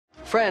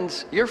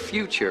Friends, your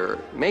future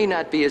may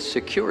not be as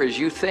secure as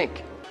you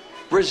think.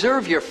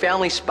 Reserve your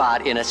family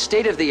spot in a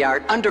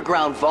state-of-the-art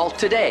underground vault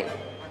today.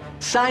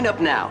 Sign up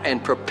now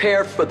and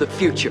prepare for the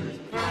future.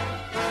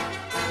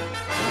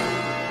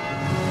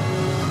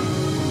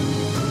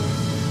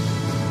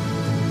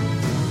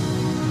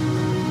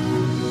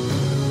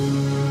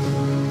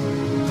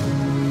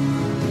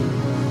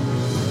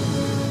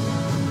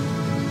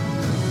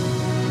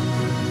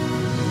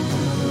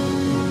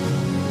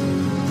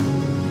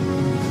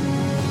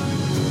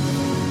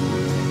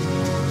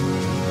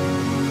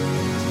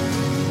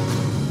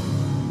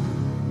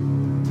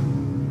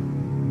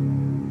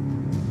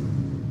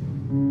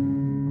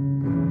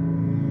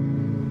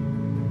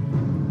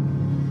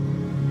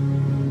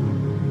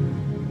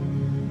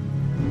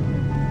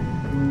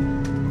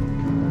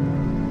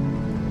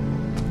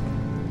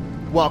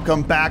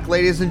 Welcome back,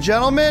 ladies and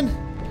gentlemen.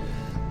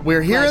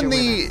 We're here in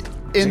the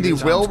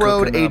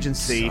Railroad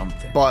Agency,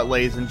 but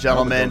ladies and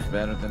gentlemen,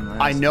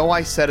 I know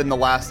I said in the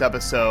last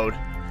episode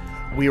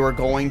we were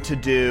going to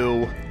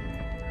do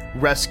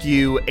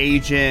Rescue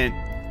Agent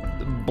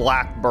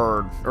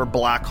Blackbird or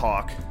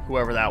Blackhawk,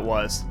 whoever that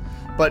was.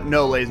 But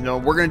no, ladies and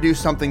gentlemen, we're going to do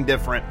something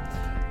different.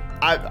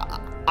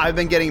 I've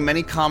been getting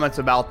many comments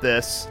about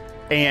this,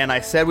 and I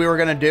said we were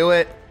going to do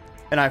it,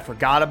 and I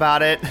forgot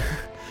about it.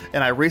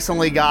 And I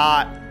recently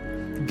got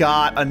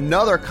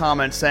another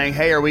comment saying,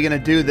 "Hey, are we going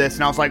to do this?"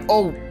 And I was like,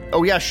 "Oh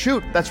yeah,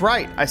 shoot, that's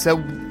right." I said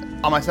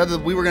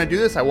that we were going to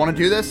do this. I want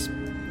to do this.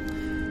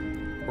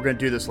 We're going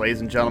to do this, ladies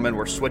and gentlemen.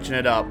 We're switching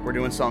it up. We're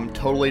doing something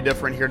totally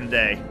different here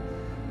today.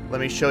 Let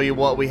me show you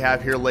what we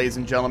have here, ladies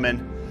and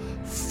gentlemen.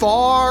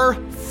 Far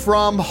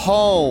From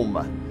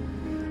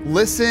Home.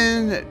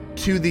 Listen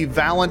to the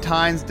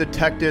Valentine's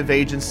Detective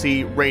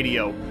Agency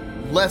radio.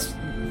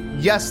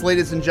 Yes,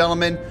 ladies and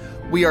gentlemen,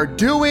 we are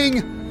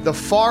doing the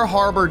Far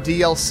Harbor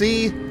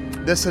DLC.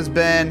 This has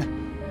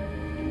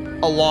been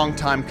a long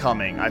time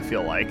coming, I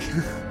feel like.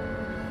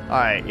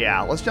 Alright, yeah,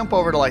 let's jump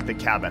over to like the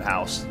Cabot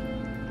House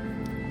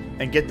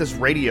and get this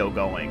radio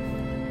going.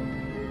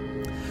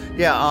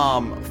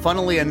 Yeah,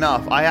 funnily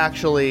enough, I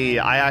actually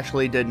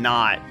did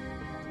not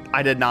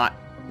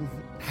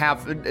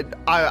have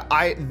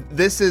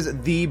this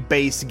is the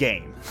base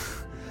game.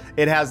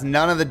 It has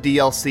none of the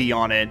DLC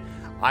on it.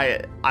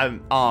 I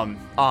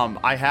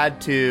had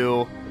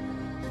to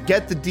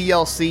get the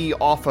DLC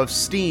off of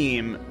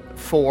Steam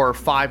for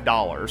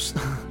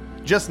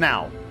 $5 just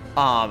now.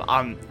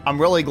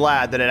 I'm really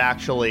glad that it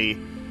actually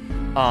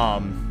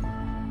that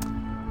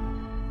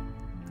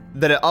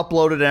it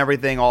uploaded and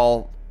everything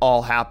all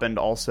happened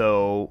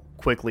also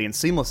quickly and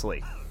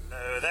seamlessly.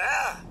 Hello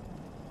there.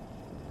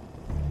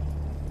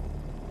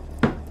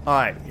 All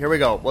right, here we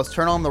go. Let's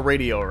turn on the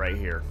radio right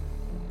here.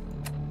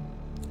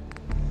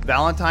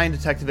 Valentine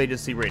Detective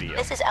Agency radio.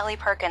 This is Ellie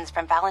Perkins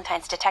from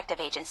Valentine's Detective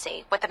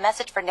Agency with a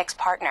message for Nick's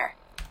partner.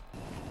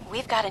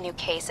 We've got a new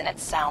case and it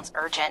sounds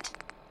urgent.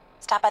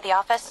 Stop by the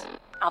office.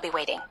 I'll be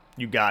waiting.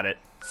 You got it.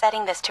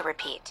 Setting this to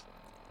repeat.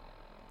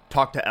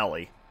 Talk to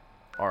Ellie.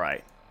 All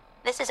right.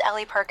 This is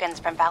Ellie Perkins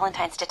from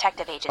Valentine's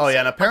Detective Agency. Oh yeah,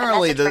 and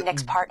apparently with a message for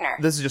Nick's partner.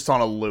 This is just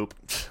on a loop.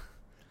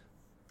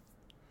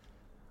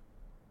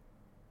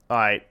 All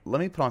right, let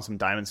me put on some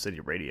Diamond City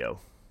radio.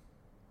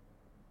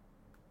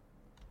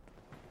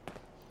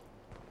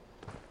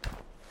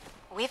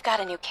 We've got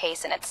a new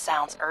case and it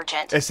sounds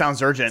urgent. It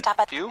sounds urgent. Stop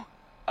at You?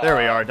 There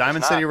we are,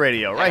 Diamond City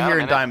Radio, right here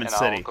in Diamond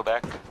City. I'll go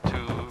back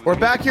to We're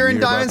back here in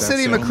Diamond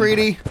City,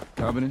 McCready.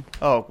 Covenant?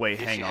 Oh,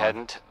 wait, If hang you on.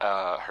 hadn't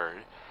heard,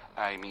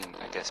 I mean,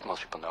 I guess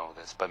most people know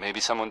this, but maybe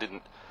someone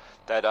didn't.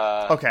 That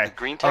Okay. the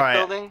Green All Tech right.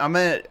 building. I'm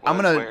where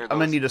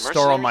gonna need to those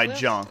store all my mercenaries live?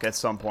 junk at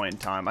some point in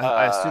time.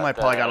 I assume I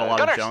probably got a lot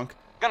Gunners. of junk.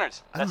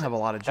 Gunners. I don't That's have it. a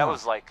lot of That junk.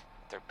 was like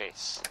their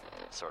base,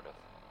 sort of.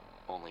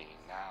 Only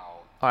now.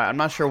 All right, I'm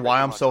not sure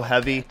why I'm so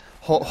heavy.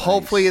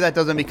 Hopefully that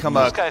doesn't become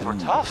Those guys were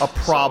tough. a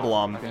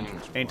problem so, I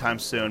mean, anytime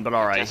soon. But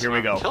all right, guess here we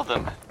whoever go. Killed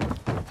them.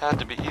 Had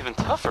to be even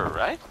tougher,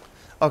 right?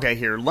 Okay,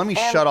 here. Let me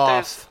And shut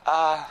off.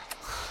 there's,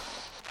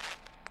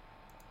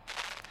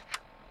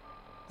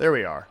 There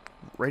we are.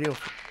 Radio.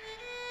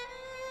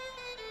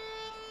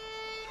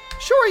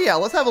 Sure, yeah.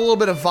 Let's have a little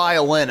bit of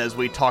violin as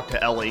we talk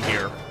to Ellie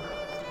here.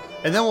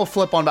 And then we'll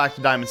flip on back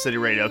to Diamond City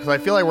Radio, because I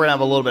feel like we're going to have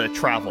a little bit of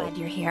travel. Glad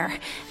you're here.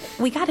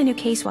 We got a new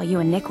case while you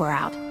and Nick were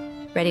out.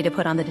 Ready to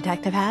put on the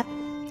detective hat?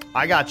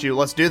 I got you.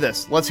 Let's do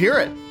this. Let's hear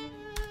it.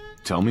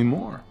 Tell me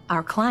more.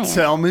 Our client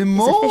Tell me is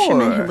more. a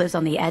fisherman who lives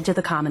on the edge of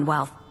the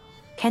Commonwealth.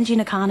 Kenji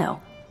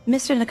Nakano.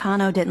 Mr.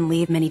 Nakano didn't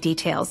leave many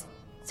details.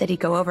 Said he'd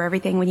go over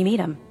everything when you meet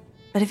him.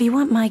 But if you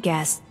want my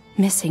guess,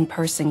 missing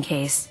person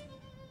case.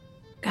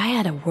 Guy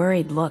had a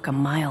worried look a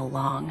mile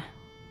long.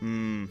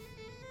 I'm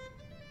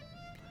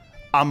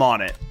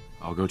on it.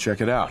 I'll go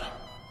check it out.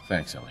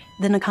 Thanks, Ellie.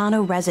 The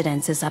Nakano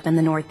residence is up in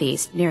the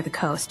northeast, near the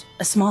coast.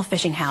 A small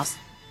fishing house.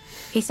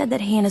 He said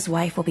that he and his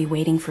wife will be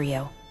waiting for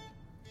you.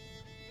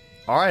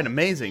 All right,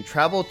 amazing.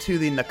 Travel to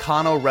the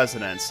Nakano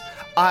residence.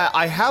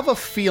 I have a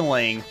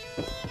feeling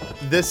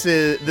this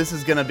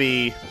is going to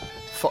be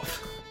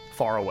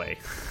far away.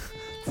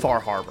 Far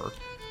Harbor.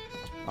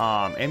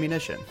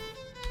 Ammunition.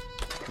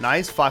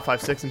 Nice.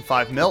 556 and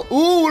 5 mil.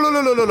 Ooh,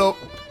 no.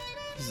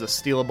 This is a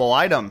stealable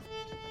item.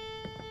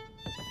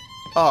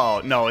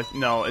 Oh, no,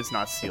 it's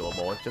not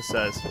stealable. It just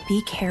says...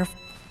 Be careful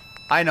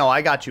I know,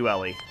 I got you,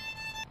 Ellie.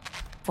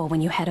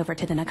 when you head over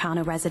to the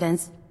Nakano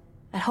residence.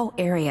 That whole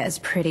area is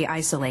pretty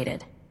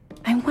isolated.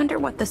 I wonder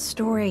what the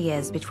story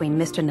is between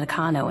Mr.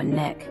 Nakano and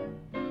Nick.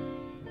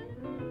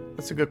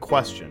 That's a good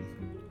question.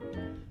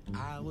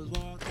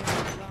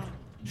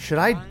 Should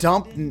I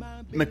dump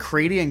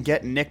MacReady and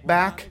get Nick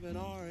back?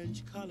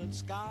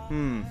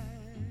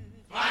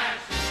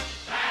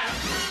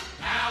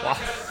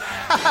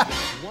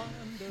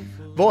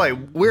 Boy,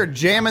 we're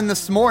jamming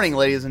this morning,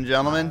 ladies and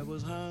gentlemen.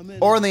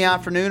 Or in the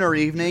afternoon or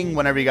evening,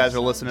 whenever you guys are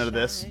listening to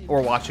this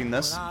or watching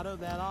this.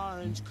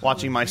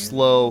 Watching my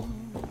slow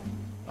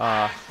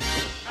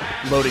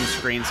loading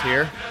screens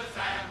here.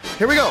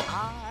 Here we go.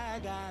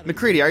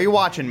 MacReady, are you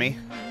watching me?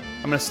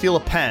 I'm gonna steal a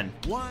pen.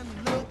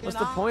 What's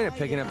the point of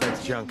picking up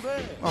that junk?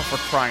 Oh, for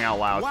crying out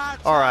loud.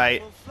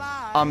 Alright.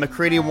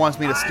 MacReady wants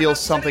me to steal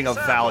something of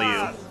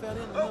value.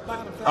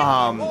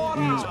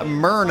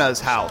 Myrna's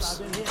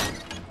house.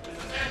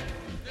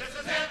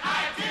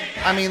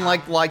 I mean,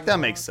 like that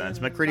makes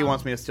sense. MacReady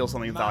wants me to steal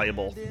something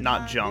valuable,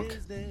 not junk.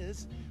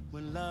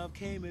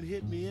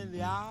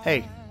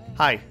 Hey,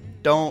 hi.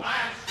 Don't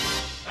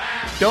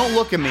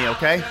look at me,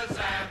 okay?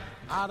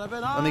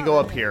 Let me go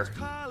up here.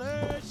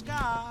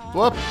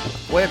 Whoop!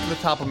 Way up to the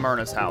top of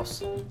Myrna's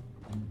house.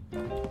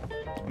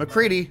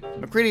 MacReady,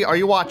 are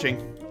you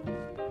watching?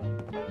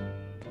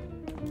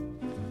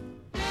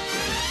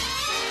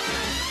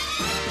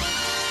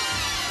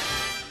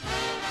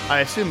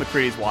 I assume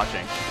MacReady's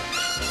watching.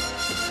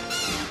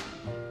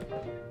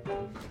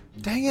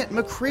 Dang it,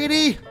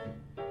 MacReady!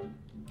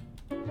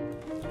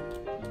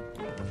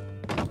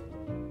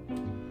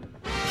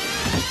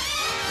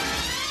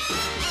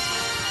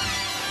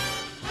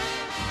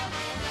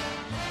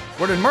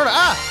 Where did Myrna?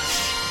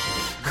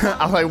 Ah!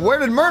 I was like, where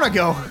did Myrna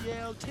go?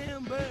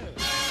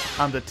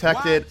 I'm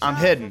detected. I'm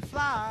hidden.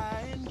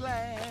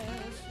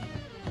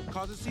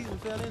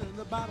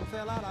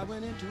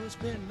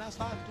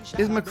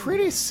 Is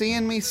MacReady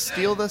seeing me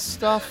steal this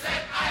stuff?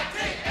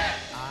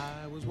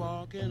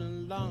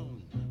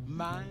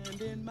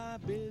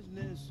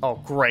 Oh,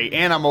 great.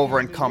 And I'm over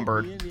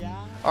encumbered.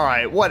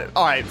 Alright, what?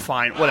 Alright,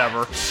 fine.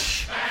 Whatever.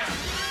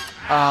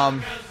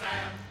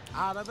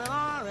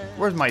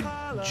 Where's my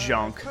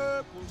junk?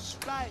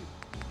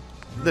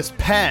 This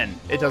pen.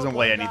 It doesn't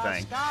weigh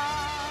anything.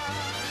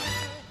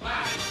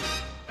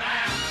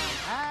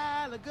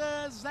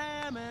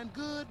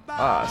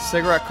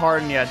 Cigarette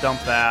carton. Yeah, dump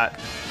that.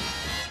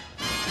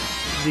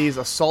 These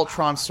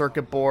Assaultron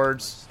circuit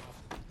boards.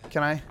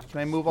 Can I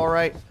move all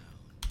right?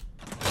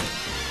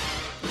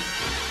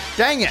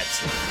 Dang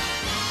it!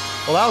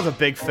 Well, that was a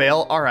big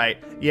fail. All right.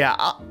 Yeah,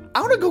 I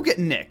want to go get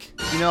Nick.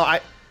 You know,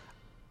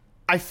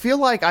 I feel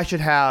like I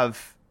should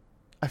have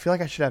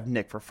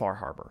Nick for Far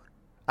Harbor.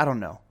 I don't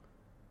know.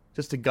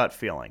 Just a gut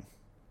feeling.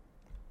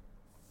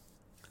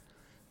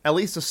 At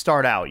least to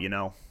start out, you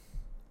know.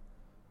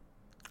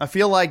 I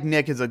feel like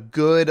Nick is a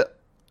good,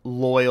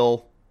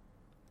 loyal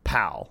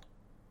pal.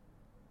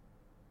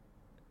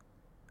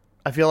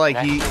 I feel like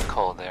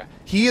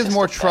he is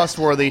more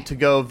trustworthy to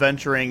go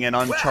venturing in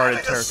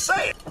uncharted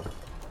territory.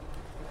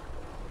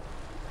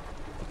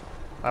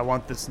 I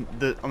want this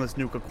on this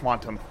Nuka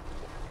Quantum.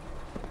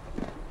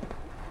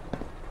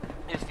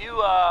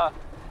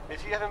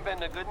 If you haven't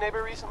been a good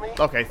neighbor recently,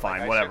 okay,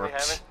 fine, whatever.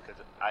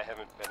 I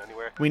haven't been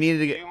anywhere. We need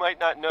to get. You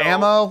might not know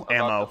ammo.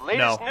 No,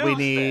 we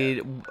need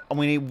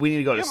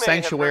to go to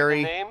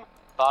Sanctuary. Name,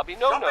 Bobby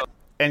No,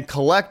 and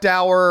collect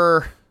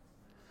our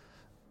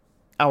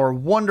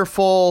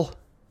wonderful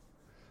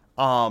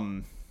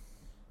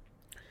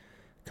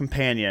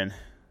companion,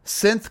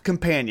 synth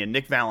companion,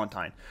 Nick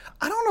Valentine.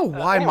 I don't know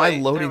why my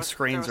loading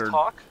screens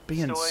are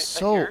being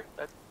so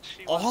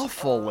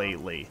awful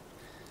lately.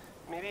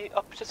 Maybe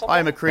up to something.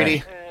 Hi, MacReady.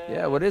 Hey.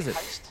 Yeah, what is it?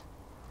 Heist,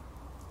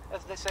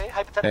 as they say,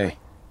 hypothetically. Hey,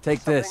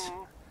 take this.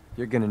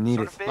 You're gonna need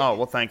it. Oh,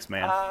 well, thanks,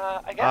 man.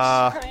 I guess.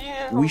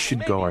 Yeah, we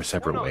should go our maybe.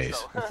 separate Who knows,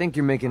 ways. though? I think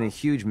you're making a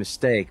huge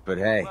mistake, but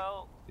hey,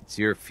 Well, it's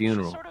your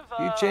funeral. sort of, If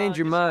you change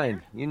your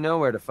mind, you know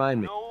where to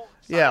find me. no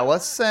Yeah, sign.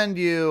 let's send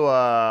you.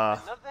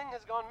 Nothing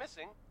has gone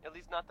missing, at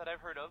least not that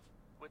I've heard of.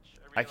 Which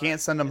I can't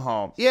send him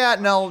home. Yeah,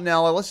 no,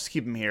 let's just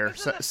keep him here.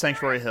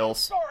 Sanctuary Hills.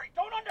 Sorry,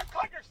 don't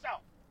undercut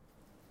yourself.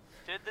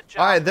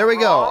 All right, there we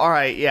go. All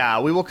right,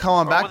 yeah, we will come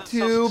on back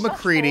to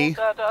MacReady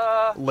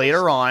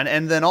later on,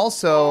 and then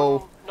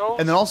also,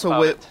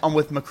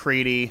 with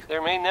MacReady.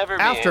 There may never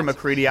be After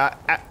MacReady,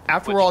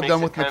 after we're all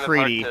done with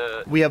MacReady,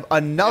 we have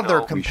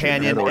another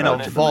companion in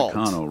a vault.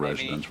 Nakano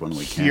residence when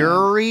we can.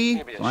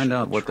 Fury. Find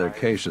out what their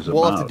case is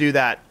We'll about. have to do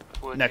that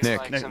next.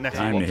 Nick, next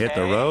time to hit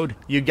the road.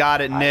 You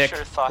got it, Nick.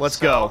 sure thought Let's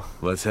so. go.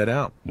 Let's head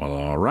out. Well,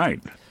 all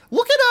right.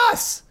 Look at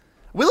us.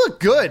 We look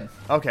good.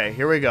 Okay,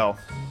 here we go.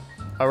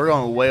 Oh, we're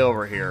going way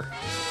over here.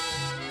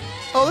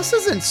 Oh, this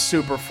isn't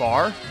super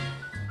far.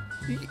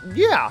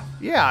 Yeah,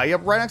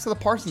 right next to the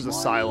Parsons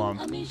Asylum.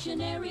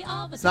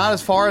 It's not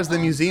as far as the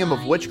Museum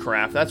of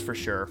Witchcraft, that's for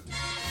sure.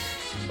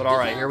 But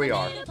alright, here we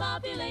are.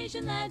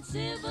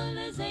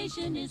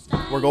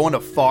 We're going to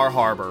Far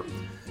Harbor.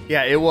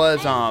 Yeah, it was,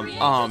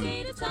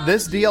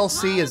 this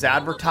DLC is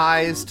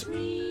advertised,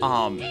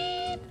 I'm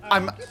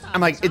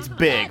like, it's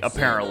big,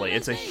 apparently.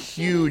 It's a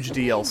huge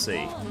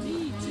DLC.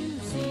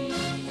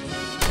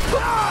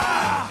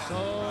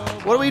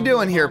 What are we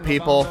doing here,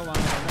 people?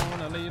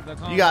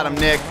 You got him,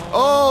 Nick.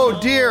 Oh,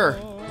 dear.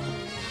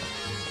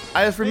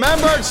 I just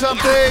remembered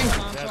something.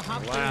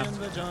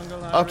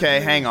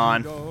 Okay, hang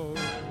on.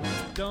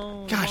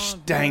 Gosh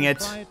dang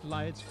it.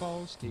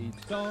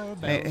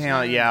 Hey, hang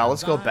on, yeah,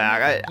 let's go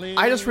back.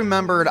 I just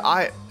remembered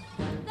I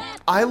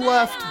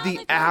left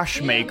the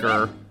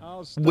Ashmaker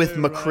with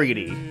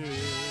MacCready.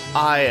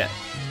 I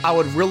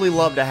would really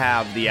love to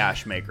have the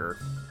Ashmaker.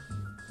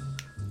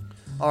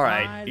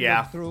 Alright,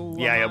 yeah,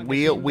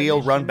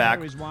 we'll run back.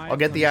 I'll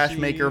get the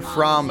Ashmaker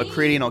from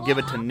MacCready and I'll give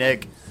it to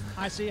Nick.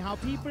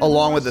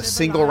 Along with a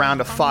single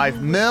round of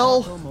 5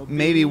 mil.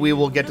 Maybe we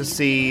will get to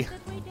see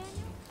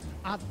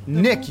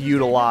Nick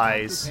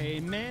utilize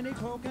the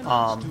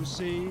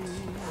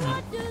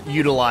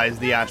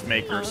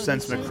Ashmaker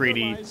since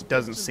MacCready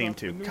doesn't seem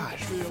to.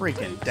 Gosh,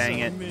 freaking dang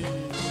it.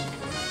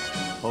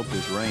 Hope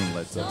this rain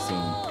lets up soon.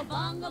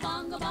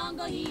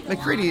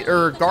 MacCready,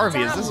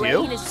 Garvey, is this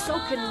you? Rain is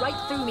soaking right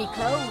through me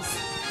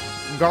clothes.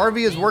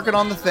 Garvey is working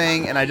on the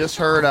thing, and I just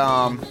heard,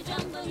 I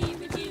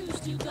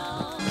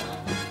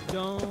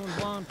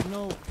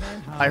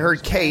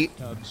heard Kate.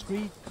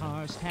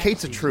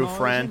 Kate's a true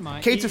friend.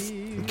 Kate is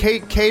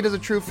a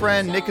true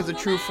friend. Nick is a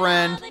true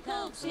friend.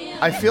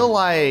 I feel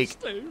like...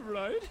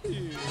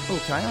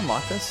 Oh, can I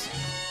unlock this?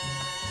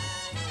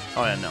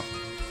 Oh, yeah, no.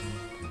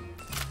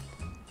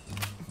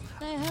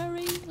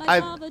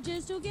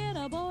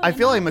 I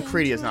feel like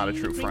MacCready is not a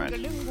true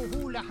friend.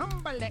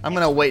 I'm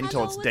gonna wait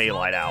until it's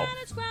daylight out.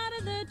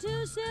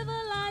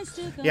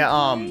 Yeah,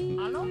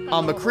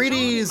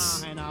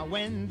 MacCready's...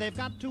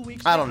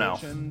 I don't know.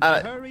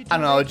 I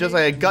don't know, it's just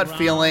like a gut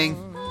feeling.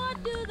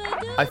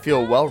 I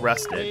feel well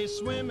rested.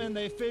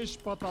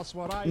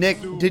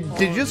 Nick, did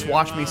you just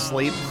watch me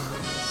sleep?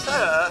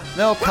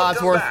 No,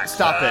 Codsworth,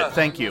 stop it.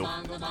 Thank you.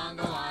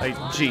 Like,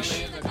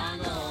 jeesh.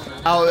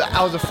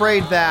 I was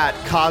afraid that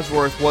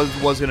Codsworth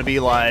was going to be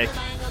like,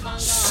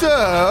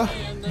 Sir,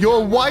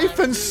 your wife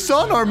and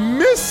son are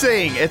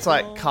missing. It's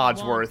like,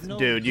 Codsworth,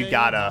 dude, you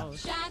gotta.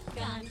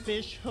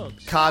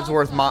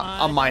 Codsworth,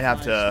 I might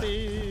have to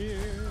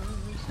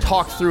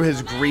talk through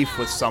his grief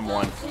with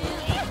someone.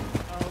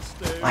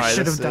 I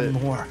should have done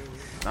more.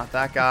 Not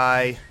that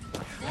guy.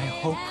 I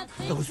hope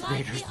those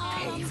raiders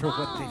pay for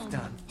what they've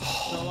done.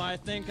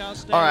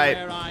 Alright.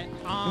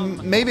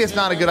 Maybe it's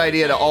not a good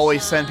idea to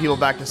always send people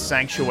back to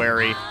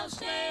Sanctuary.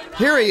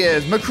 Here he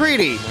is,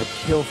 MacCready! I'd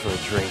kill for a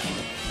drink.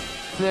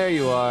 There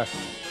you are.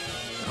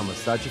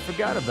 Almost thought you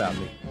forgot about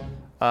me.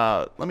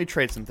 Let me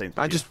trade some things.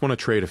 I just want to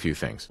trade a few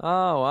things.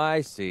 Oh,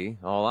 I see.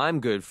 All I'm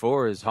good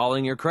for is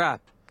hauling your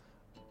crap.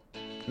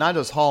 Not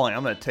just hauling,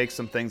 I'm gonna take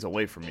some things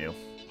away from you.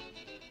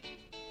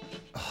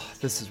 Oh,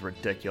 this is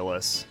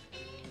ridiculous.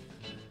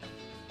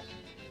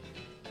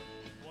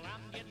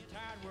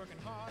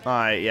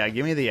 Alright, yeah,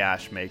 give me the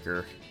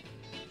Ashmaker.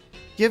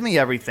 Give me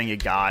everything you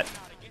got.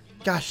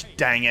 Gosh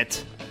dang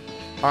it.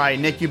 Alright,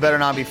 Nick, you better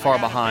not be far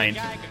behind.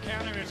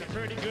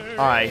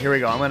 Alright, here we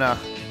go. I'm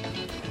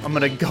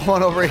gonna go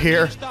on over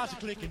here.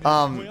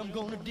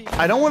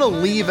 I don't want to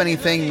leave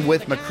anything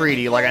with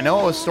MacCready. Like, I know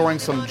I was storing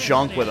some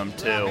junk with him,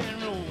 too.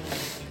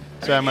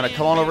 So I'm gonna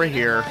come on over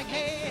here.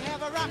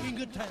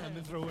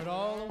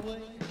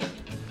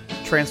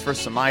 Transfer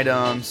some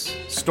items.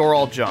 Store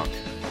all junk.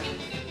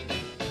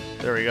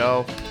 There we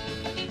go.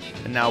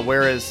 And now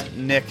where is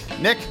Nick?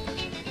 Nick!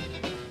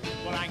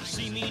 Nice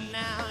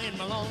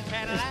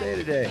day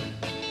today.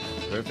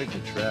 Perfect to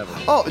travel.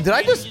 Oh, did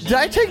I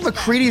take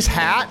MacCready's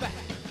hat?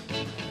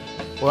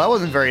 Well, that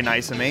wasn't very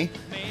nice of me.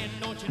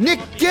 Nick,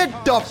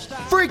 get the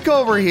freak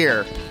over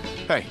here!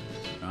 Hey.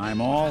 I'm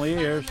all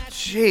ears.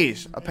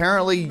 Jeez,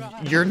 apparently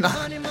you're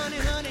not...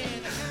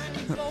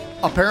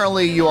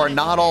 Apparently you are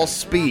not all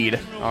speed.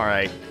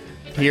 Alright,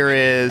 here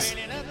is...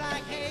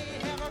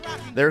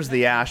 There's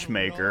the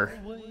Ashmaker.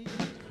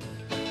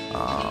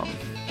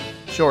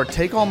 Sure,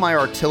 take all my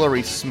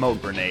artillery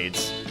smoke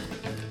grenades.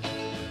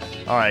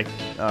 Alright,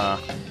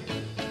 what?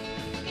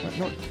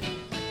 No.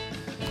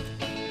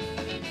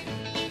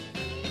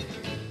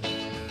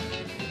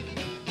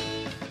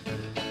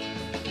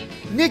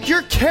 Nick,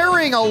 you're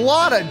carrying a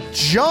lot of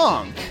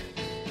junk!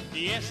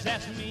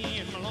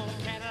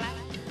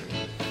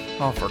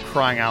 Oh, for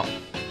crying out.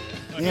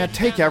 Yeah,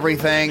 take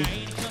everything.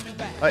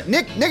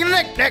 Nick!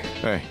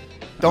 Hey.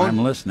 I'm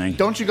listening.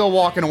 Don't you go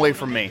walking away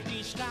from me.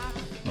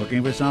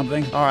 Looking for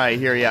something? Alright,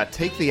 here, yeah,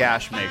 take the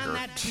Ashmaker.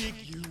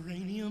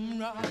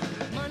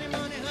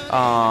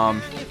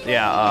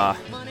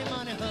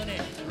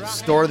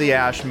 Store the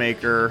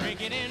Ashmaker.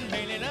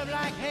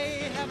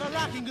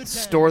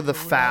 Store the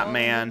Fat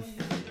Man.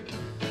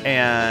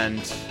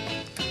 And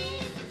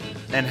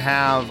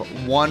have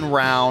 1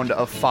 round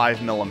of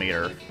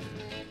 5mm.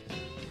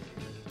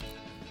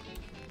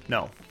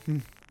 No.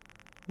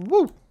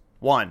 Woo!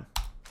 1.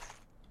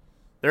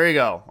 There you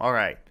go. All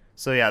right.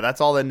 So yeah, that's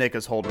all that Nick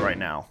is holding right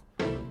now.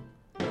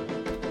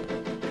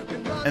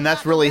 And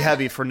that's really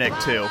heavy for Nick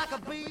too.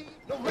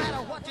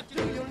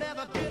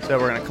 So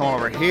we're gonna come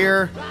over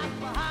here.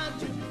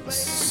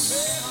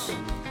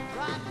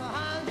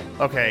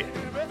 Okay.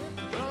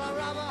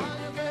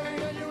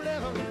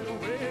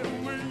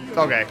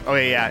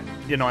 Okay, yeah.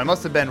 You know, I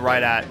must have been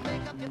right at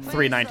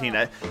 319.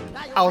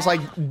 I was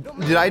like,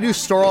 did I do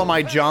store all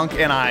my junk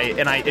and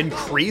I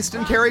increased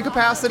in carry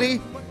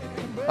capacity?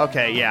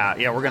 Okay, yeah,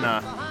 we're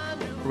gonna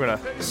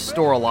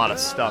store a lot of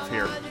stuff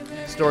here.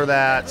 Store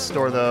that,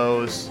 store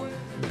those.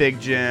 Big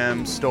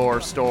Jim, store.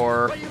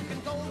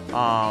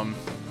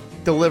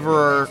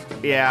 Deliverer,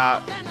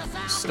 yeah.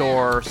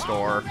 Store.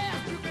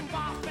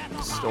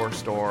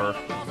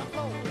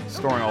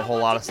 Storing a whole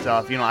lot of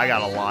stuff. You know, I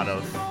got a lot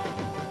of...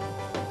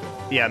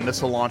 Yeah,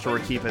 missile launcher, we're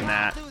keeping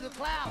that.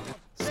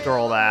 Store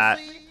all that.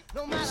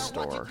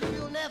 Store.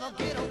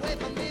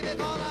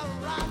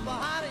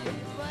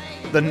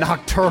 The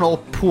nocturnal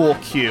pool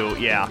cue,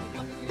 yeah.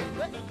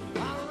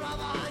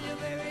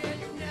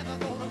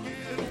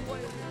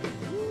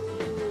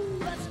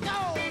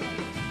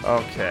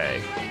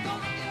 Okay.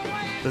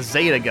 The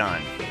Zeta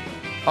gun.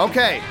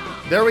 Okay,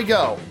 there we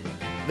go.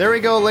 There we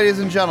go, ladies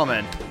and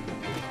gentlemen.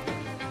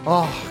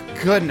 Oh,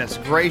 goodness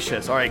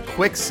gracious. All right,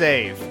 quick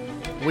save.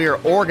 We are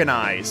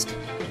organized.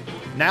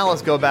 Now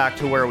let's go back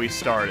to where we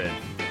started.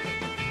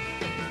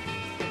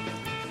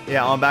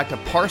 Yeah, I'm back to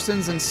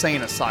Parsons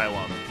Insane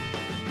Asylum.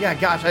 Yeah,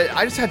 gosh,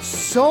 I just had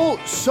so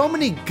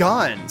many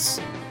guns.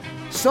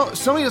 So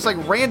many just like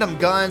random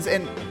guns,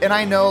 and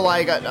I know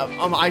like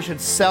I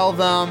should sell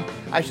them,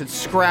 I should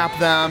scrap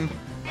them,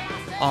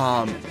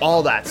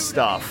 all that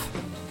stuff.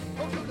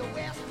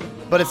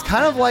 But it's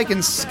kind of like in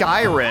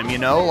Skyrim, you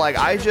know, like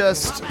I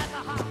just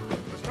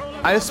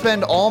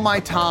spend all my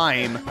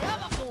time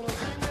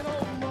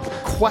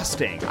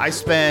questing. I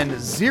spend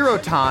 0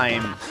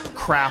 time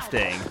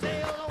crafting.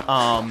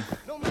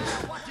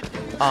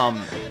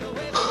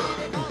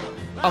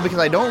 Because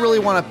I don't really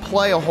want to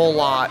play a whole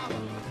lot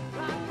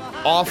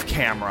off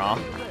camera,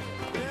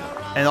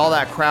 and all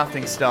that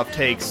crafting stuff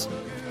takes,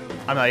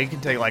 I mean, it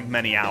can take like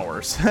many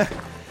hours.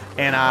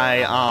 and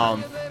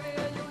I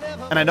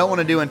don't want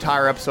to do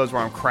entire episodes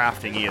where I'm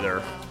crafting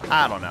either.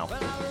 I don't know.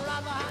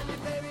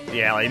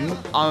 Yeah, like,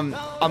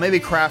 maybe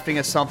crafting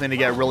is something to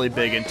get really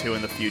big into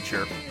in the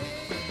future.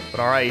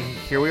 But alright,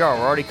 here we are.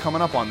 We're already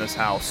coming up on this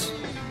house.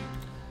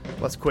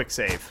 Let's quick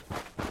save.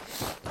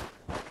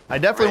 I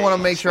definitely want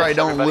to make sure I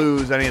don't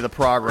lose any of the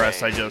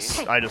progress I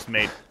just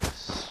made.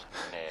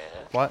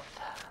 What?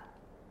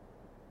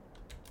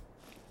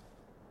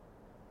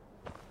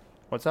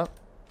 What's up?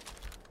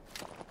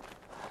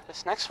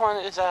 This next one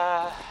is,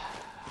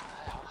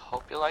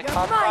 hope you like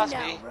Bob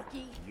Crosby.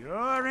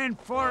 You're in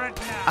for it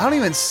now. I don't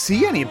even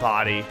see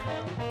anybody.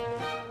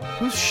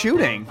 Who's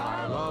shooting?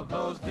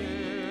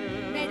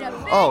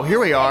 Oh, here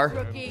we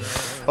are.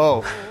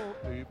 Oh.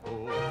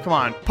 Come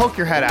on, poke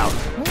your head out.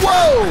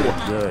 Whoa!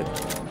 Good.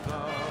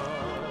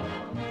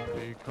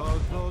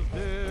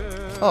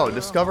 Oh,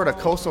 discovered a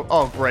coastal...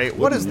 Oh, great.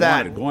 What is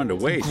that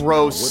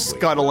gross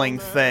scuttling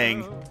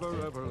thing?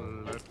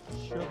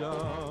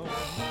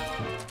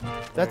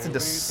 That's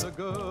it's a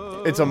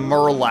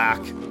Murloc.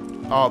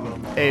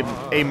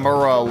 A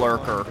Murra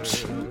lurker.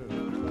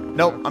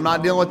 Nope, I'm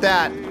not dealing with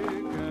that.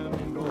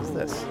 What is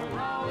this?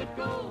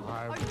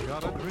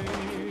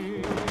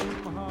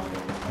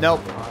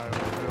 Nope.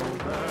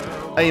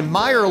 A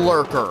Mire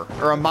lurker,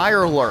 or a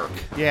Mire lurk.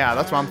 Yeah,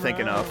 that's what I'm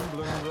thinking of.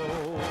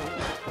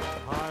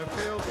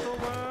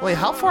 Wait,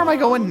 how far am I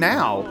going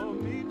now?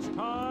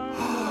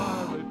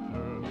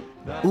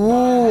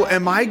 Ooh,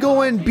 am I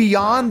going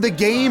beyond the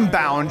game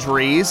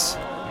boundaries?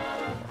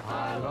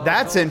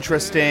 That's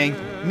interesting.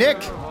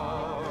 Nick,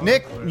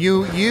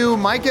 you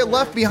might get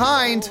left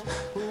behind.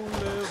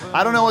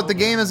 I don't know what the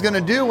game is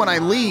gonna do when I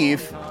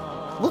leave.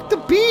 Look, the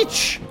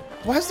beach.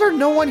 Why is there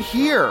no one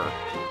here?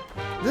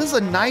 This is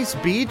a nice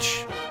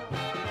beach.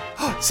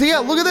 See, yeah,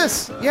 look at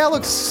this. Yeah,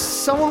 look,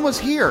 someone was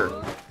here.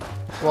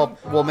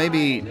 Well,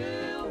 maybe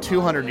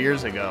 200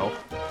 years ago.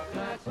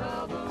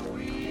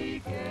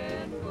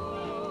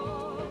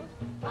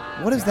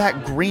 What is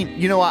that green?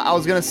 You know what? I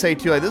was gonna say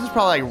too, like, this is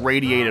probably like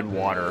radiated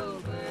water.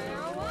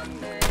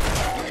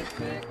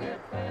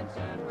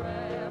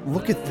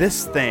 Look at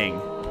this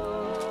thing.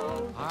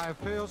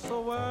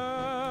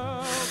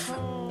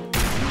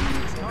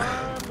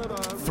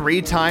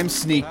 3 times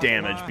sneak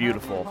damage.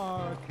 Beautiful.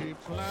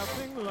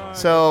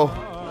 So...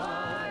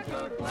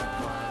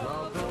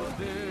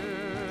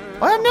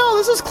 Oh, no,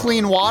 this is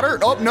clean water.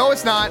 Oh, no,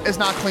 it's not. It's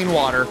not clean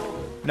water.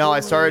 No, I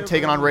started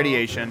taking on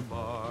radiation.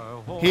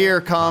 Here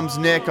comes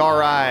Nick. All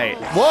right.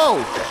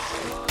 Whoa.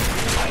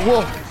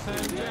 Whoa.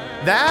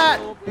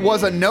 That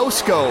was a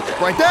no-scope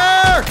right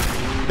there.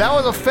 That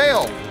was a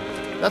fail.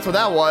 That's what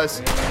that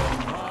was. All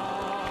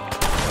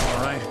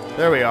right.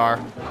 There we are.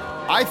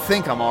 I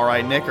think I'm all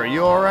right, Nick. Are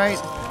you all right?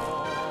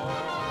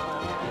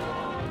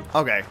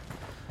 Okay.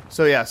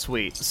 So, yeah,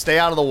 sweet. Stay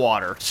out of the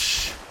water.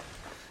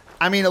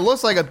 I mean, it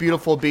looks like a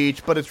beautiful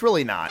beach, but it's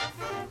really not.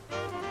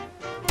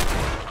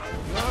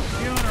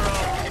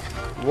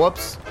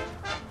 Whoops.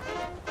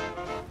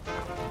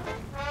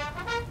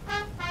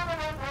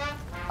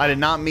 I did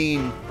not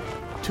mean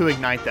to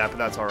ignite that, but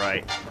that's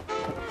alright.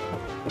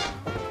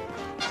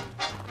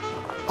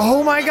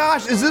 Oh my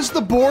gosh, is this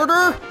the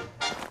border?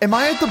 Am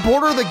I at the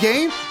border of the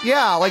game?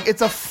 Yeah, like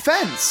it's a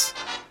fence.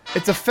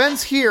 It's a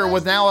fence here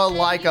with now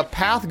a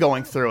path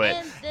going through it.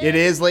 It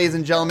is, ladies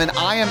and gentlemen,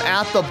 I am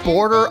at the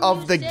border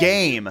of the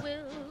game.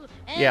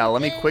 Yeah,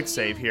 let me quick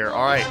save here.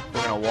 Alright,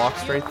 we're gonna walk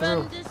straight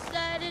through.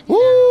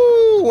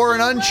 Woo! We're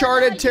in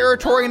uncharted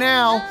territory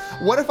now.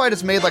 What if I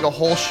just made like a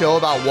whole show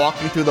about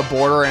walking through the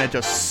border and it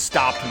just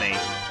stopped me?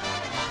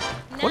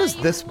 What is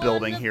this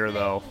building here,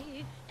 though?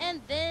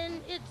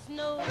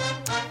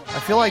 I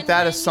feel like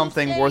that is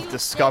something worth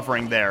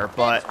discovering there,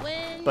 but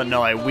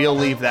no, I will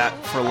leave that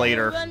for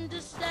later.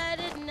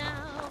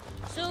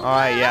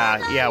 Alright,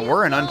 yeah,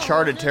 we're in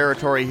uncharted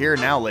territory here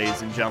now,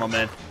 ladies and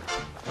gentlemen.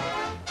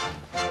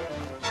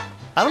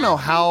 I don't know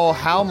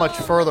how much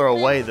further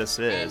away this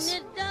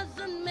is.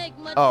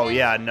 Oh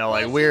yeah, no,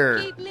 like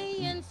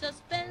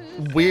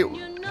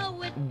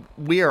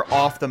we are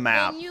off the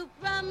map.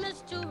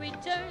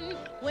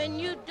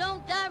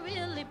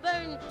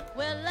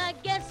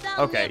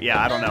 Okay,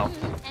 yeah, I don't know.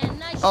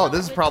 Oh,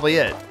 this is probably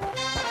it.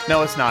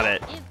 No, it's not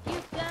it.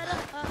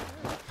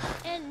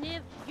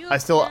 I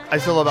still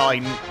have about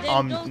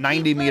like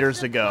 90 meters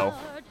to go.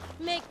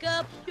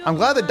 I'm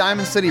glad that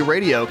Diamond City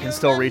Radio can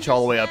still reach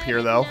all the way up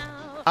here, though.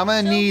 I'm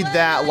gonna need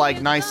that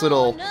nice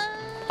little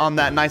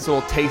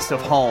taste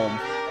of home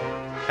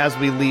as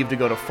we leave to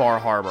go to Far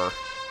Harbor.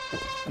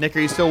 Nick, are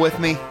you still with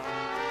me?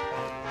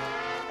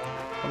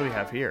 What do we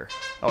have here?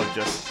 Oh,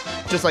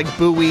 just like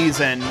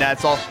buoys and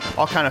nets, all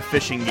kind of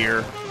fishing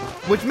gear,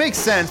 which makes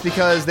sense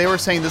because they were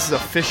saying this is a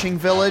fishing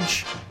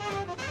village.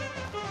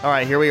 All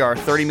right, here we are,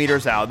 30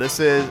 meters out. This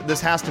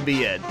has to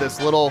be it.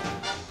 This little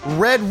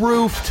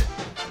red-roofed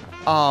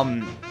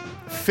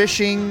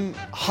fishing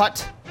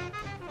hut.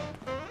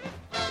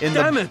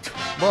 Damn it!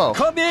 Whoa!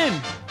 Come in.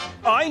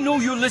 I know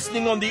you're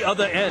listening on the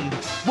other end.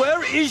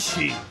 Where is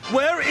she?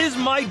 Where is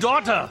my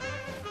daughter?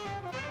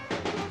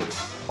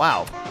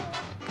 Wow.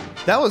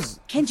 That was...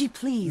 Kenji,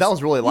 please. That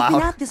was really loud.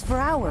 We've been at this for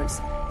hours.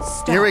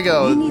 Stop. Here we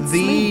go.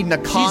 The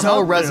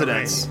Nakano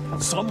residence.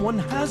 Someone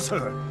has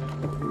her.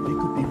 They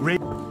could be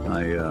raped.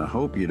 I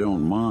hope you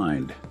don't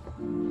mind.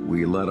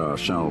 We let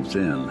ourselves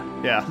in.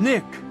 Yeah.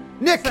 Nick.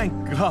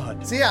 Thank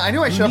God. See, yeah, I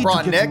knew I should have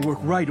brought Nick. We need to get to work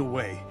right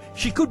away.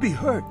 She could be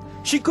hurt.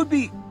 She could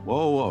be...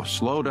 Whoa,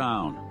 slow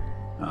down.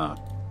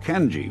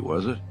 Kenji,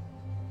 was it?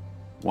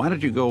 Why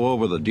don't you go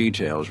over the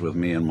details with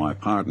me and my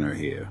partner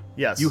here?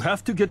 Yes. You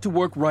have to get to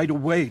work right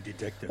away,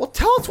 Detective. Well,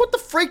 tell us what the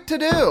freak to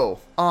do.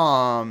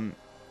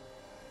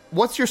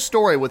 What's your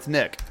story with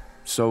Nick?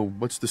 So,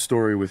 what's the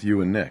story with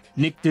you and Nick?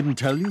 Nick didn't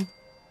tell you?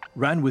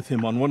 Ran with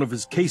him on one of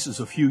his cases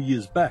a few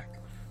years back,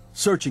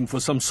 searching for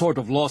some sort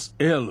of lost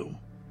heirloom.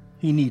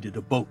 He needed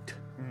a boat.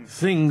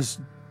 Things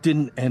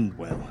didn't end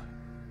well.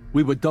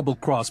 We were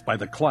double-crossed by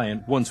the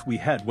client once we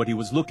had what he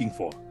was looking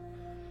for.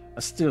 I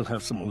still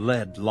have some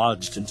lead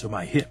lodged into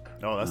my hip.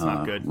 Oh, that's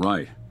not good.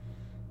 Right.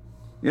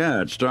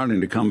 Yeah, it's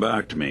starting to come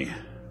back to me.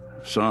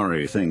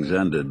 Sorry things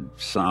ended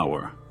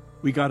sour.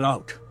 We got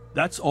out.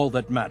 That's all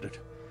that mattered.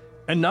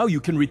 And now you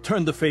can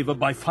return the favor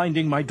by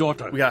finding my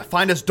daughter. We gotta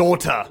find his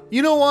daughter.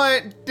 You know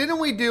what? Didn't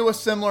we do a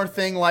similar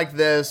thing like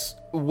this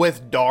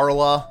with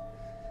Darla?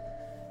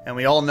 And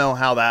we all know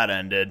how that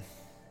ended.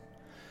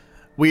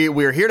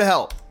 We're here to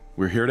help.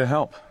 We're here to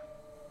help.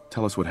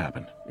 Tell us what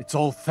happened. It's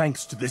all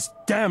thanks to this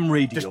damn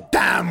radio. This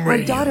damn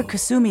radio. My daughter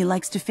Kasumi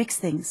likes to fix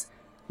things.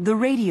 The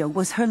radio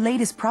was her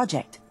latest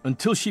project.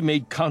 Until she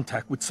made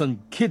contact with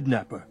some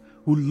kidnapper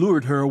who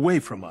lured her away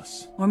from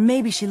us. Or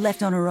maybe she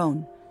left on her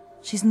own.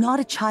 She's not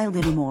a child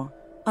anymore.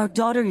 Our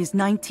daughter is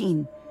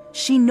 19.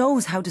 She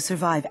knows how to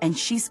survive, and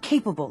she's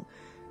capable.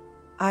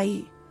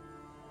 I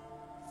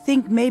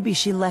think maybe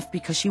she left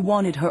because she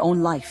wanted her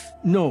own life.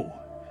 No.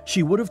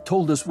 She would have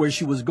told us where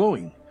she was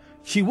going.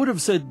 She would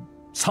have said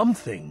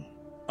something.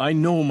 I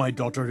know my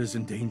daughter is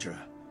in danger.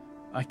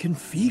 I can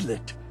feel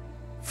it.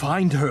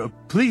 Find her,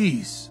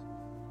 please.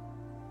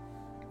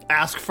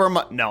 Ask for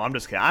money. No, I'm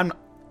just kidding.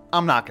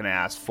 I'm not going to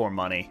ask for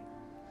money.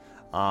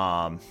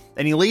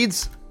 Any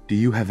leads? Do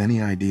you have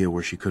any idea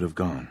where she could have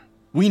gone?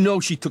 We know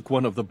she took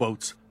one of the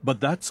boats, but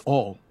that's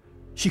all.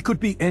 She could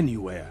be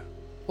anywhere.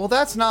 Well,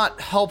 that's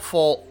not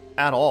helpful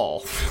at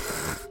all.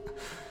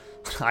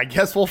 I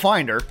guess we'll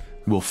find her.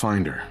 We'll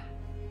find her.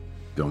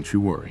 Don't you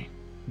worry.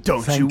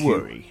 Don't you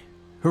worry.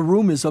 Her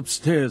room is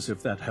upstairs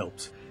if that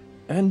helps.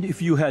 And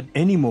if you had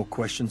any more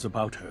questions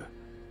about her,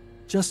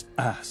 just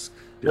ask.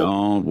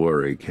 Don't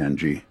worry,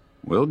 Kenji.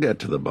 We'll get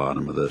to the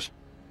bottom of this.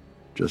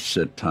 Just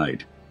sit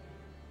tight.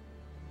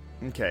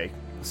 Okay.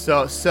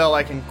 So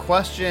I can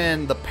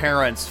question the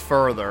parents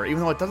further,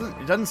 even though it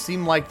doesn't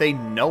seem like they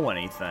know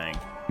anything.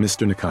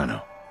 Mr.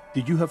 Nakano.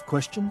 Did you have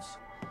questions?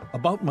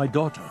 About my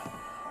daughter?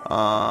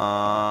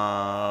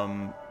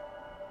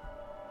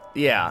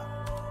 Yeah.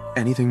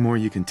 Anything more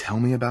you can tell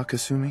me about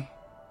Kasumi?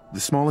 The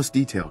smallest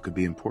detail could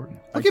be important.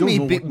 Look at me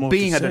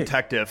being a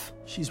detective.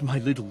 She's my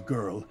little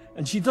girl,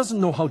 and she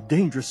doesn't know how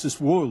dangerous this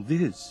world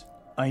is.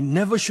 I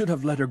never should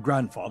have let her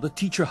grandfather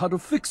teach her how to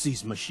fix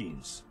these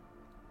machines.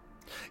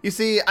 You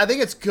see, I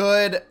think it's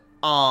good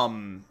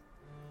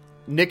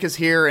Nick is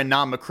here and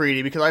not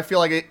MacReady, because I feel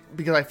like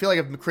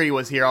if MacReady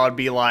was here, I would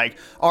be like,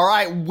 all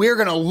right, we're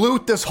gonna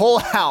loot this whole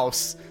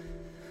house.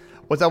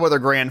 What's up with her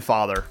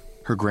grandfather?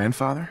 Her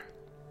grandfather?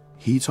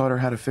 He taught her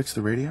how to fix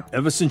the radio?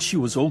 Ever since she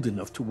was old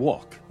enough to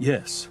walk,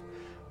 yes.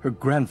 Her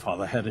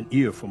grandfather had an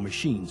ear for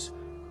machines.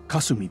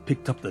 Kasumi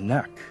picked up the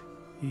knack.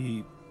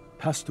 He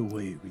passed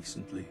away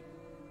recently.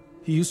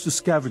 He used to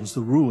scavenge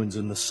the ruins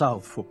in the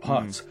south for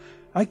parts.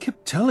 I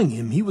kept telling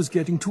him he was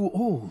getting too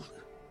old.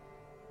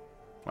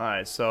 All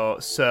right, so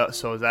is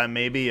that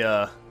maybe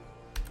a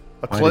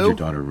clue? Why did your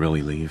daughter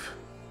really leave?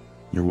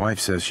 Your wife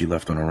says she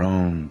left on her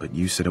own, but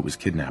you said it was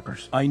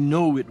kidnappers. I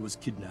know it was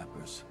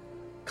kidnappers.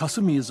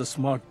 Kasumi is a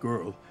smart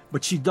girl,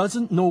 but she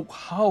doesn't know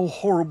how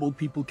horrible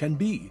people can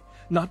be.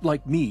 Not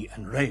like me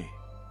and Ray.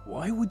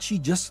 Why would she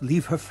just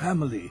leave her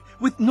family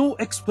with no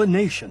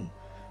explanation?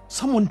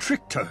 Someone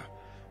tricked her,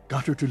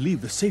 got her to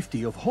leave the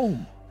safety of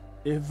home.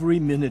 Every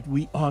minute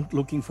we aren't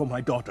looking for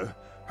my daughter,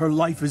 her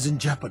life is in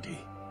jeopardy.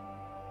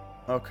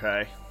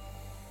 Okay.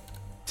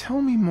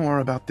 Tell me more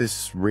about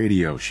this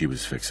radio she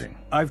was fixing.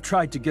 I've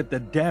tried to get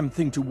that damn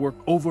thing to work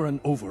over and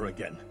over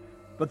again,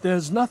 but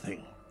there's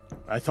nothing.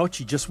 I thought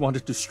she just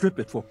wanted to strip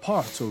it for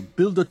parts or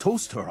build a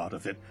toaster out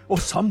of it, or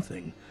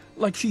something,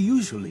 like she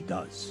usually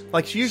does.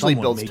 Like she usually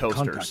Someone builds made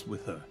toasters. Contact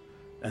with her,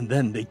 and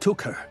then they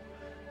took her.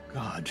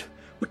 God,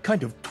 what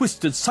kind of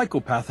twisted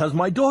psychopath has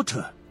my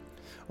daughter?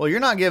 Well, you're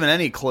not giving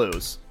any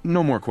clues.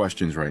 No more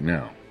questions right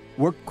now.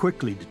 Work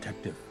quickly,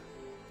 Detective.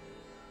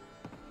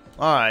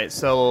 All right,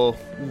 so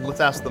let's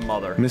ask the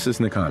mother. Mrs.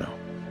 Nakano.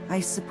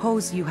 I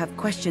suppose you have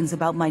questions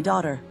about my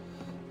daughter.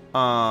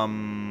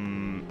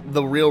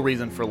 The real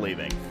reason for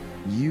leaving.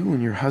 You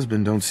and your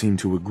husband don't seem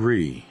to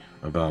agree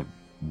about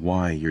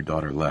why your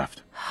daughter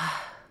left.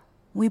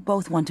 We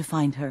both want to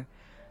find her.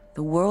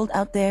 The world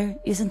out there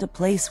isn't a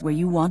place where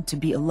you want to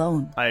be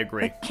alone. I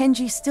agree. But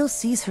Kenji still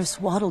sees her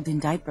swaddled in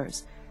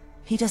diapers.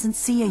 He doesn't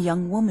see a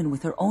young woman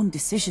with her own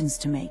decisions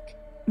to make.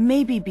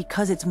 Maybe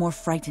because it's more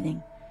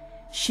frightening.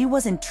 She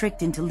wasn't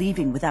tricked into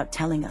leaving without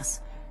telling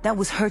us. That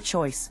was her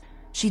choice.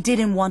 She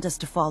didn't want us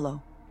to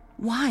follow.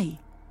 Why?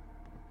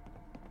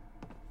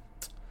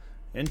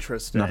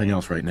 Interesting. Nothing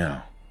else right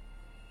now.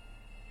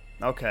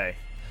 Okay.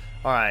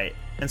 All right.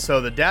 And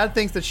so the dad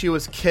thinks that she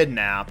was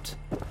kidnapped,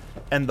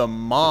 and the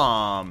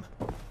mom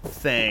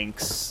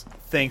thinks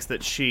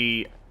that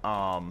she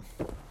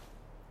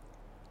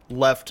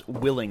left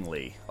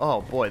willingly.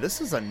 Oh boy, this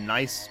is a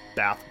nice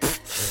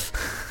bath.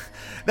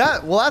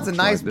 That's a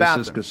nice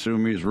bathroom. This is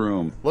Kasumi's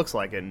room. Looks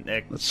like it,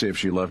 Nick. Let's see if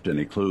she left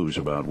any clues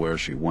about where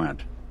she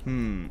went.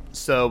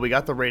 So we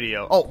got the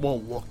radio. Oh,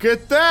 well, look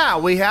at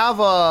that. We have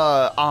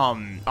a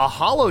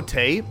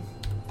holotape.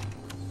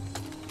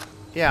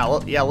 Yeah,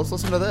 let's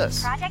listen to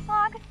this. Project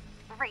log,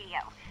 radio.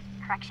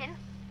 Correction,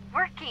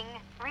 working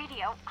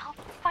radio. I'll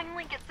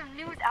finally get some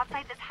news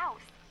outside this house.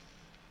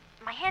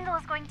 My handle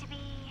is going to be,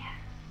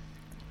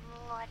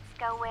 let's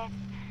go with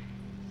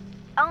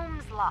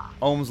Ohm's Law.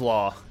 Ohm's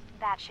Law.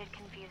 That should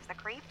confuse the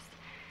creeps.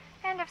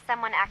 And if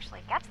someone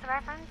actually gets the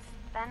reference,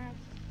 then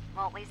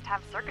we'll at least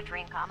have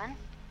circuitry in common.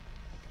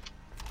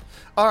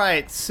 All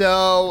right,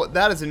 so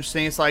that is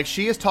interesting. It's like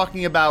she is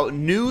talking about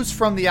news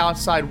from the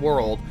outside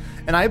world,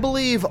 and I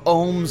believe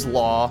Ohm's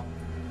Law,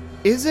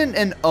 isn't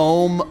an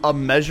ohm a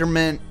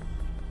measurement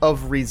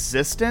of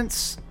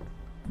resistance?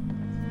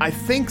 I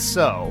think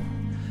so.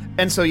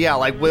 And so yeah,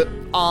 like with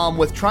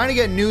trying to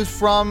get news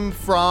from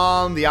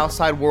the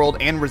outside world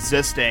and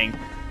resisting,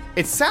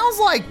 it sounds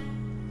like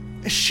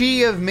she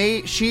has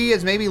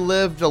maybe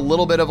lived a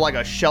little bit of like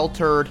a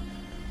sheltered,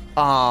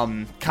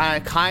 kind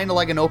of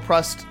like an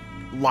oppressed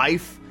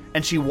life,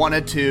 and she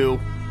wanted to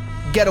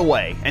get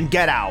away and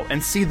get out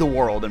and see the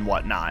world and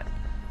whatnot.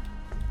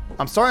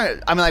 I'm sorry.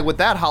 I mean, like with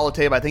that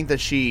holotape, I think that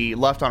she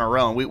left on her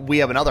own. We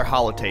have another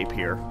holotape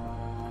here.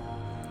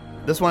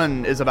 This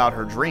one is about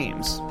her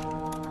dreams.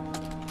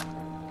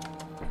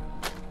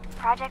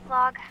 Project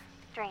log,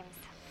 dreams.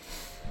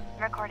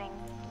 Recording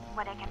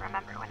what I can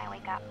remember when I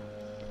wake up.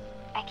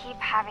 I keep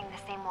having the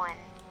same one.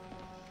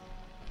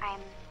 I'm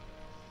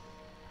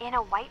in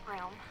a white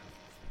room.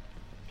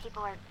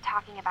 People are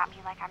talking about me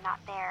like I'm not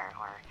there,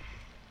 or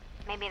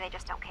maybe they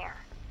just don't care.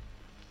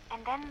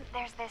 And then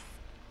there's this,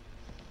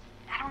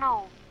 I don't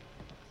know,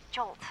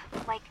 jolt,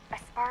 like a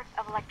spark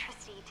of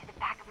electricity to the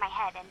back of my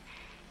head, and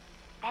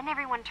then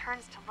everyone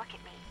turns to look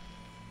at me.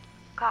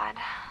 God,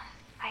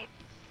 I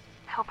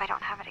hope I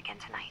don't have it again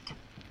tonight.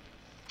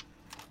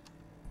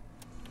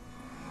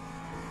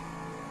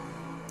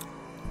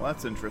 Well,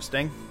 that's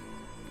interesting.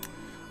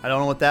 I don't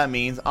know what that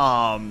means.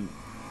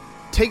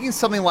 Taking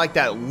something like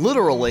that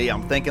literally,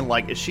 I'm thinking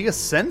like, is she a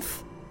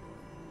synth?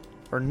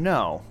 Or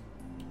no?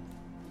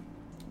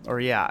 Or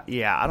yeah,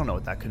 I don't know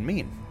what that could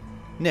mean.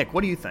 Nick,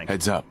 what do you think?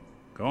 Heads up.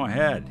 Go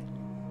ahead.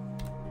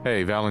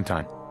 Hey,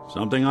 Valentine.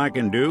 Something I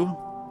can do?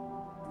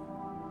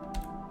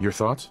 Your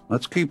thoughts?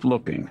 Let's keep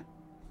looking.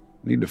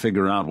 Need to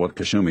figure out what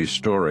Kasumi's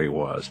story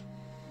was.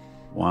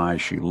 Why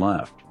she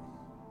left.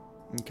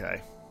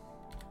 Okay.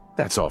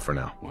 That's all for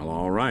now. Well,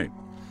 all right.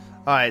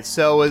 All right,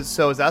 so is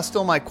that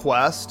still my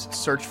quest?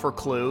 Search for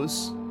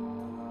clues?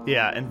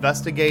 Yeah,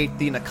 investigate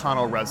the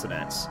Nakano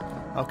residence.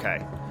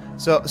 Okay.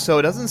 So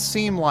it doesn't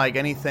seem like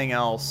anything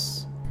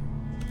else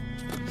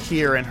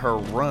here in her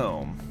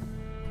room.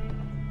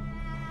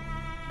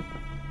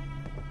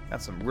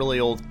 Got some really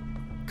old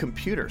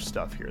computer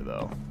stuff here,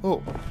 though.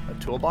 Oh, a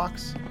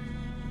toolbox?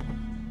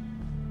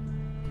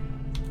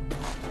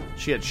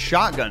 She had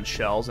shotgun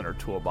shells in her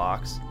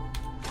toolbox.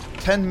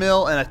 10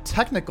 mil and a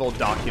technical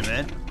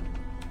document.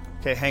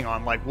 Okay, hang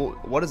on. Like,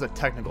 what is a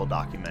technical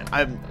document?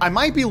 I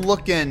might be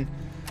looking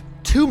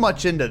too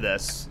much into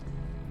this,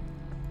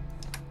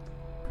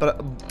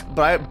 but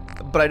I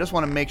just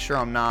want to make sure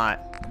I'm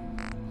not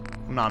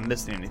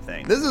missing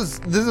anything. This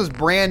is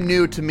brand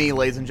new to me,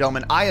 ladies and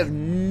gentlemen. I have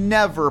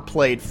never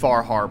played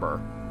Far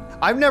Harbor.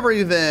 I've never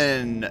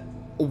even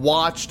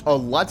watched a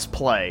Let's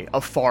Play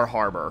of Far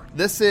Harbor.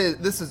 This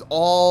is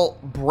all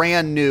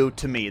brand new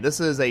to me.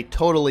 This is a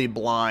totally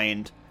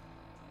blind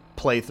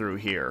playthrough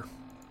here.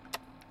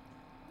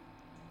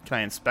 Can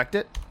I inspect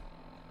it?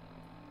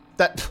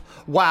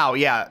 Wow,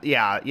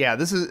 yeah.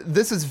 This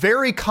is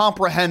very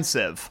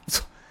comprehensive.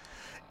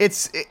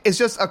 It's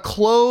just a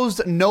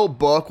closed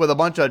notebook with a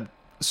bunch of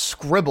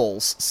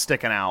scribbles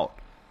sticking out.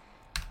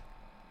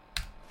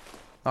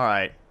 All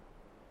right.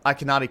 I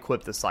cannot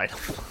equip this item.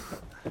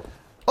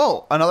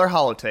 Oh, another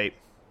holotape.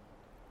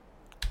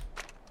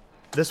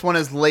 This one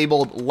is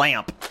labeled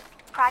lamp.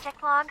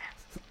 Project log.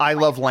 I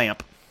love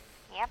lamp.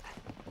 Yep,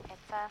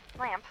 it's a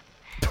lamp.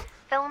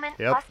 Filament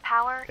Yep. plus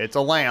power. It's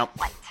a lamp.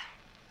 Light.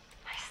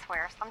 I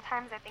swear,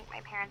 sometimes I think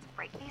my parents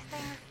break these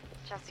things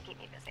just to keep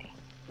me busy.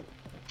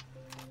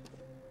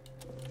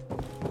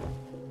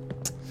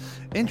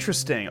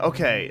 Interesting.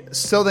 Okay,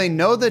 so they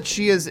know that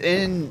she is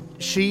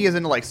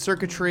into like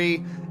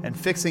circuitry and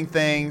fixing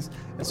things,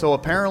 and so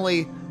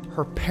apparently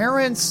her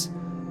parents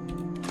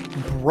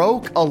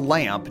broke a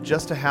lamp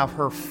just to have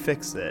her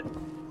fix it.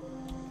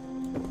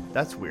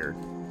 That's weird.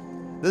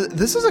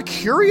 This is a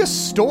curious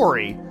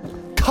story.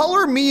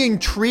 Color me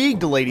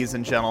intrigued, ladies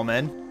and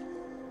gentlemen.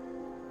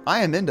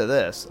 I am into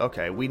this.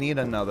 Okay, we need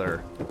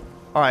another.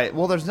 All right,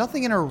 well, there's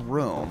nothing in her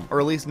room, or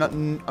at least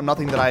nothing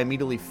that I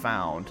immediately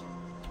found.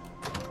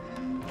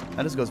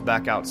 That just goes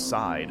back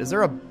outside. Is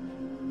there a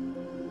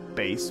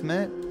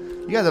basement?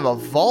 You guys have a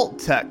Vault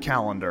Tech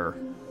calendar.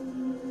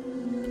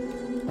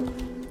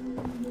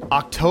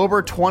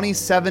 October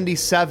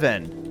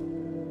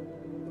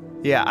 2077.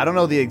 Yeah, I don't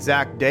know the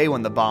exact day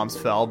when the bombs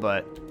fell,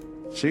 but...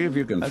 See if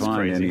you can find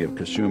crazy. any of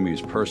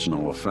Kasumi's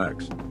personal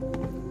effects.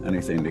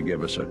 Anything to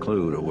give us a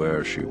clue to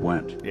where she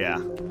went. Yeah.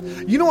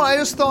 You know what I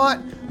just thought?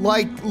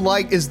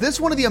 Like, is this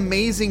one of the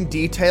amazing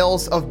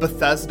details of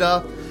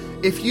Bethesda?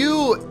 If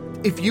you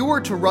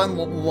were to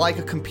run like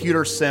a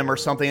computer sim or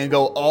something and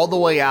go all the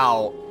way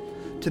out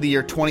to the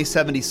year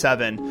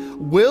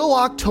 2077, will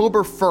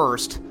October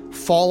 1st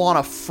fall on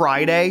a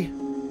Friday?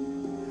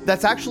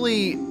 That's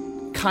actually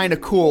kind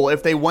of cool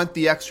if they went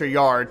the extra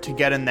yard to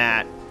get in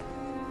that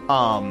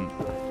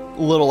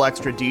little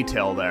extra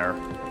detail there.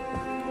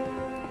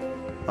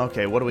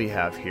 Okay, what do we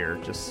have here?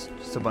 Just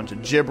a bunch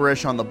of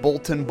gibberish on the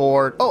bulletin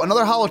board. Oh,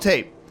 another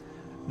holotape.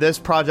 This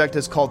project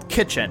is called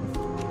Kitchen.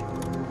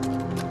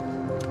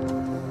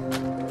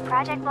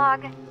 Project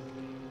log.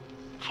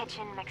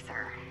 Kitchen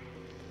mixer.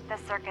 The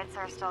circuits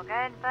are still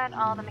good, but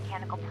all the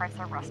mechanical parts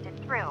are rusted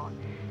through.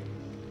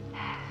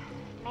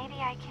 Maybe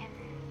I can...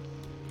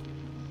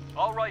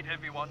 All right,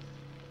 everyone.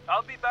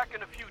 I'll be back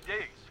in a few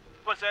days.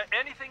 Was there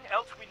anything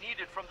else we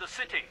needed from the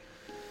city?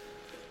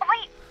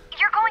 Wait,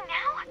 you're going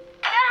now?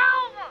 No!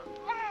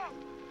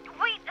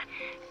 Wait,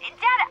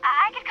 Dad,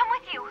 I could come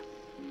with you.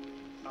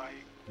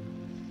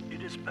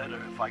 It is better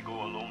if I go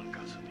alone,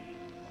 Kasumi.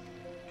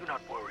 Do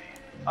not worry.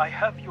 I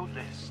have your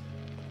list.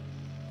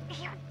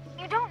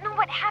 You don't know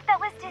what half that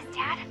list is,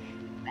 Dad.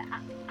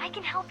 I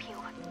can help you.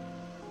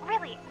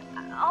 Really,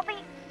 I'll be...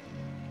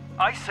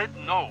 I said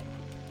no.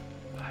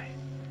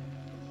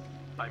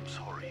 I'm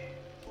sorry.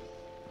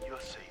 You're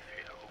safe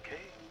here,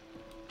 okay?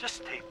 Just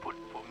stay put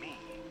for me.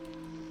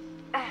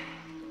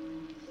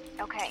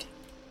 Okay.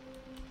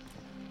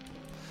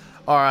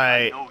 All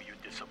right. I know you're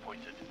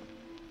disappointed,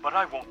 but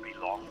I won't be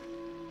long.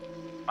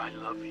 I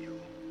love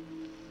you.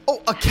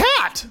 Oh, a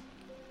cat!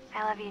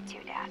 I love you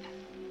too, Dad.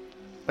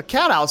 A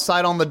cat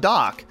outside on the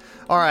dock.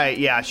 All right,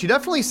 yeah, she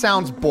definitely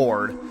sounds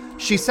bored.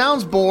 She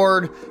sounds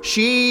bored.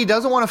 She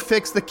doesn't want to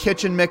fix the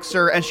kitchen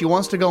mixer, and she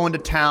wants to go into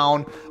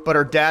town, but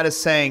her dad is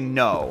saying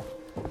no.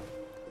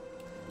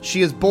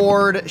 She is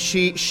bored.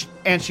 She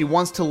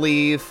wants to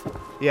leave.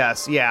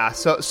 Yes, yeah.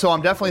 So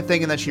I'm definitely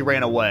thinking that she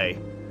ran away.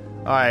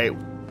 All right,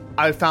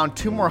 I found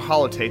 2 more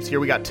holotapes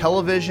here. We got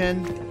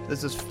television.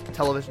 This is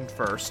television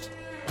first.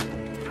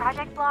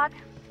 Project log,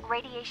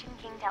 Radiation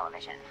King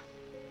television.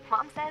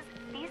 Mom says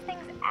these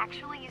things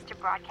actually used to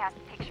broadcast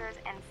pictures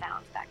and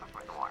sounds back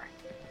before the war.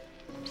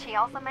 She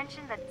also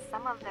mentioned that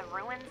some of the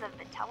ruins of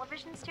the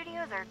television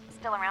studios are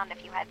still around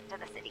if you head to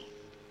the city.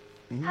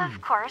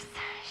 Of course,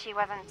 she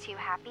wasn't too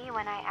happy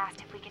when I asked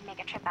if we could make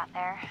a trip out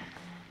there.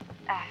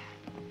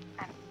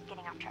 I'm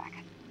getting off track.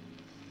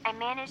 I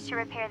managed to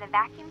repair the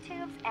vacuum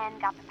tubes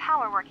and got the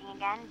power working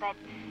again, but,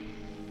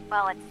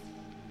 well, it's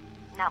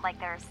not like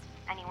there's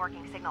any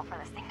working signal for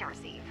this thing to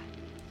receive.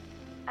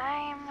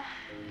 I'm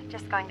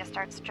just going to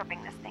start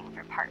stripping this thing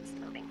for parts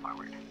moving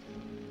forward.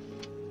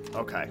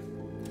 Okay.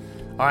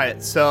 All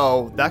right,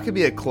 so that could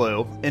be a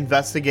clue.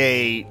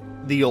 Investigate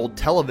the old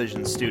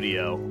television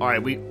studio. All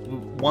right, we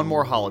one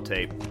more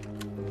holotape.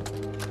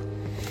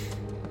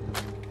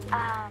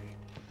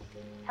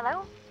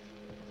 Hello?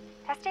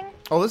 Testing?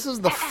 Oh, this is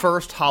the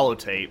first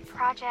holotape.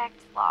 Project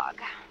log.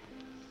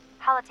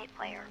 Holotape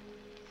player.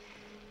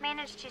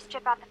 Managed to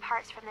strip out the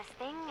parts from this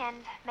thing and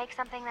make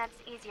something that's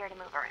easier to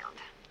move around.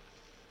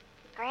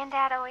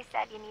 Granddad always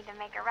said you need to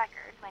make a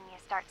record when you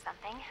start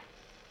something.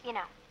 You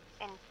know,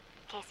 in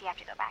case you have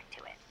to go back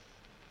to it.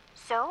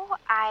 So,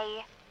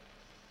 I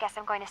guess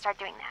I'm going to start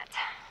doing that.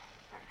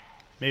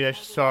 Maybe I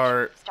should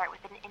start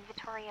with an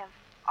inventory of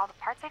all the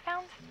parts I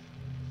found?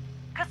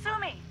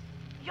 Kasumi,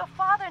 your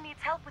father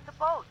needs help with the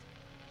boat.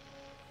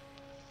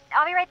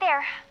 I'll be right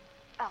there.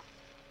 Oh,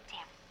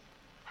 damn.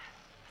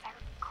 Was I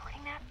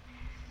recording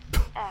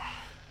that?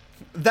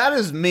 That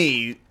is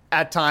me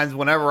at times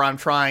whenever I'm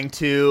trying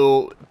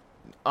to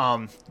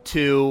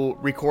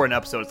record an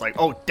episode. It's like,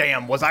 oh,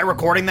 damn, was I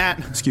recording that?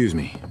 Excuse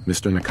me,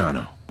 Mr.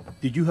 Nakano.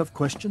 Did you have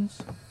questions?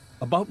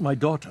 About my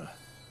daughter?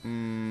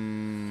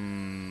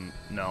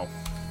 No.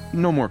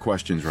 No more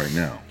questions right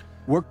now.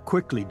 Work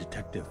quickly,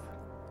 Detective.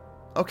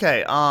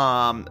 Okay,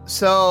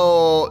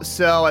 so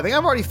I think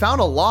I've already found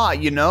a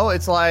lot, you know?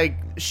 It's like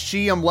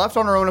she left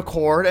on her own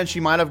accord and she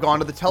might have gone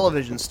to the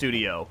television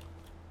studio.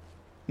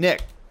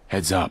 Nick.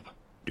 Heads up.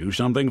 Do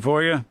something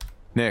for you?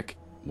 Nick.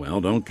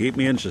 Well, don't keep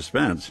me in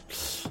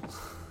suspense.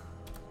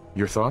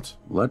 Your thoughts?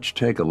 Let's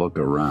take a look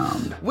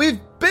around. What am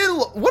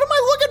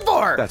I looking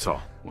for? That's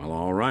all. Well,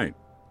 all right.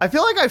 I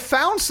feel like I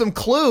found some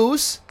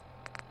clues.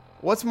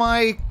 What's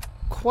my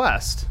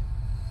quest?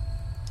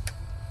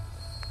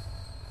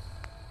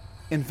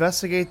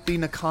 Investigate the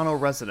Nakano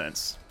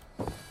residence.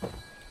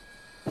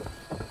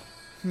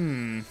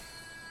 I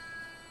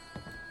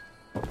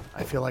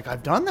feel like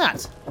I've done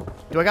that.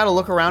 Do I gotta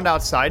look around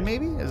outside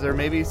maybe? Is there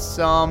maybe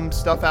some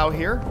stuff out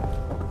here?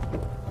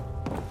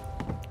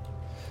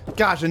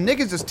 Gosh, and Nick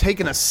is just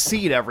taking a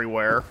seat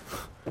everywhere.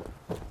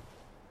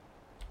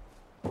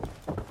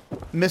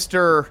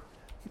 Mr.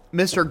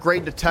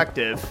 Great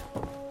Detective.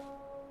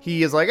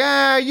 He is like,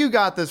 you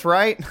got this,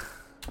 right?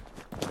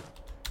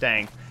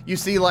 Dang. You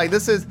see, like,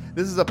 this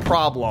is a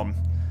problem.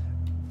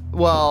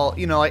 Well,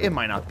 you know, it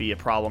might not be a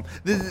problem.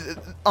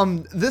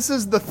 This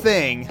is the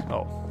thing.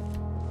 Oh.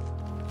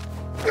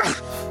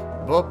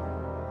 Whoop.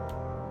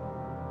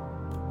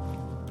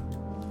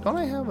 Don't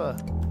I have a...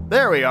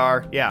 There we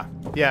are. Yeah.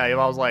 Yeah, I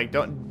was like,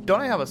 don't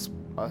I have a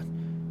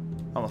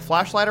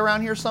flashlight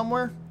around here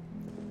somewhere?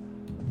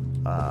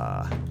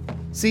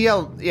 See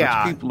how...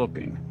 Yeah. Let's keep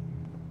looking.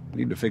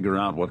 Need to figure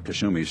out what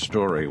Kasumi's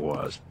story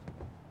was.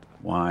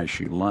 Why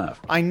she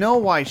left. I know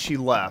why she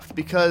left.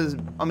 Because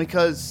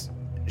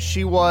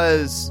she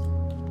wants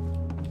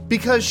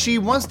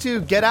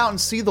to get out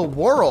and see the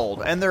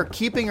world, and they're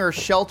keeping her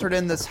sheltered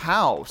in this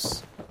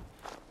house.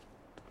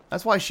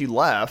 That's why she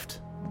left.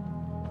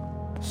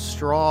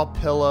 Straw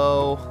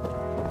pillow.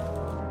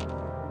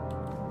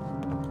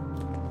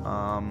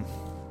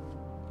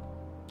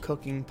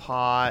 Cooking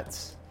pot.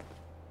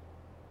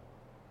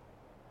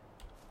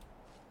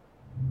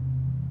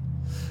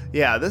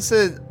 Yeah, this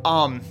is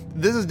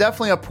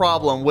definitely a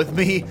problem with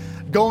me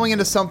going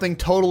into something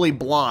totally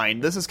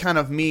blind. This is kind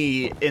of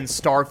me in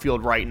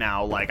Starfield right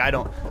now. Like, I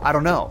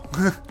don't know.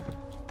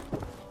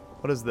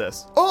 What is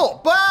this?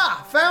 Oh,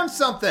 found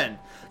something.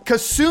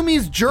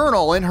 Kasumi's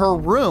journal in her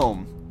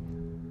room.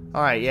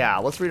 All right, yeah,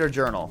 let's read her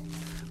journal.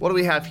 What do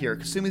we have here?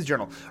 Kasumi's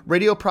journal.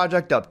 Radio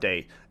project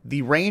update.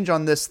 The range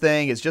on this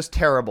thing is just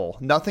terrible.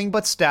 Nothing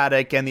but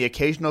static and the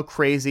occasional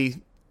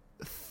crazy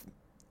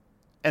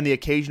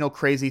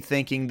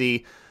thinking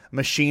the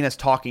machine is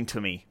talking to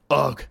me.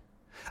 Ugh.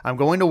 I'm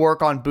going to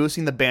work on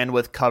boosting the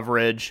bandwidth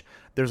coverage.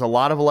 There's a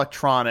lot of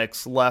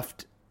electronics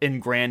left in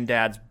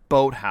Granddad's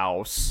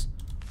boathouse.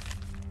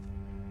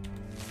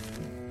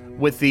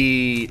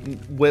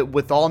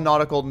 With all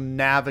nautical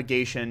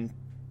navigation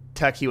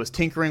tech he was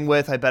tinkering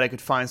with, I bet I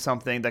could find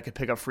something that could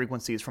pick up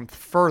frequencies from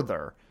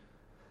further.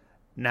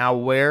 Now,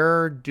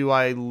 where do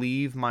I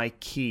leave my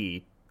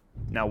key?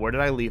 Where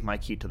did I leave my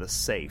key to the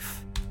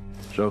safe?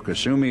 So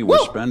Kasumi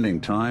was spending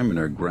time in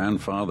her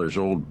grandfather's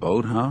old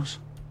boathouse?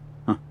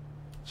 Huh.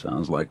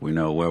 Sounds like we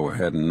know where we're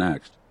heading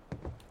next.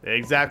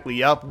 Exactly.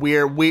 Yep.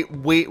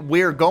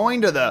 We're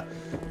going to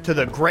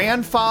the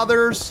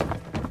grandfather's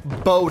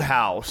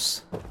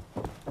boathouse.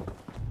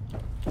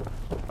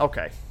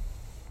 Okay.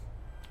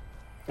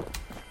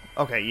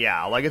 Okay.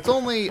 Yeah. Like it's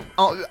only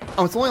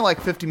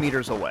like 50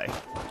 meters away.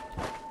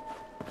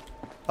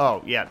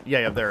 Oh yeah.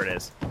 There it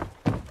is.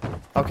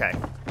 Okay.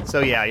 So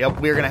yeah, yep,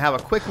 we're going to have a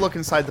quick look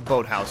inside the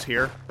boathouse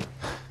here.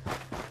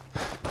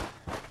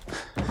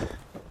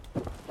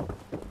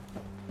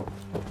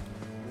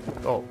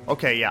 Oh,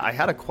 okay, yeah, I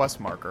had a quest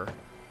marker.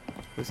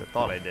 At least I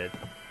thought I did.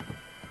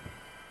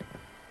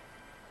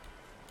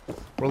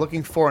 We're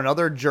looking for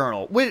another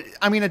journal. Wait,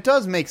 I mean, it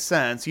does make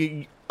sense.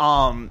 I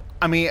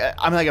mean,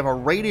 like, if a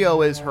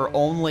radio is her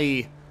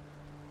only...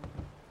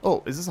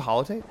 Oh, is this a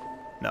holotape?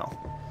 No.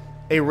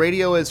 A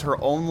radio is her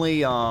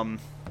only,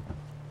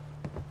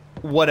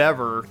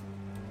 whatever,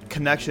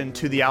 connection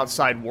to the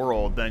outside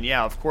world, then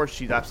yeah, of course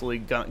she's absolutely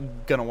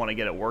gonna want to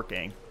get it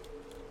working.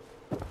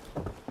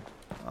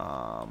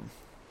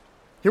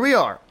 Here we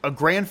are. A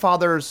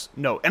grandfather's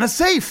note. And a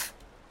safe!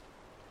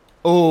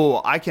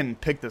 Oh, I can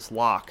pick this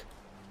lock.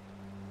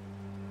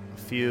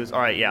 Fuse.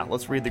 Alright, yeah,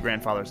 let's read the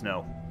grandfather's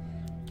note.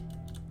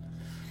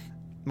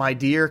 My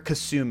dear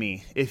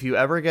Kasumi, if you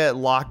ever get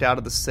locked out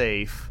of the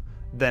safe,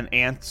 then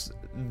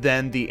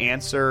the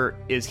answer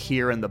is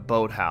here in the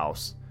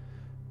boathouse.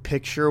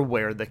 Picture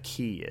where the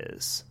key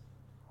is.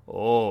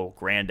 Oh,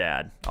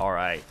 granddad.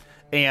 Alright.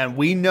 And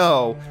we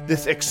know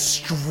this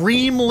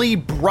extremely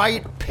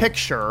bright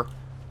picture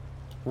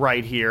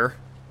right here.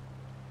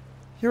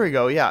 Here we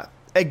go, yeah.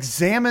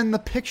 Examine the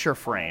picture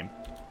frame.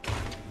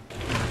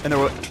 And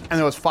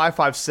there was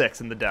 556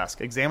 in the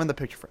desk. Examine the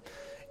picture frame.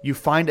 You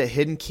find a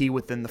hidden key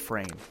within the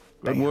frame.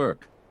 Good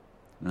work.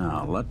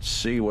 Now, let's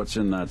see what's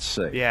in that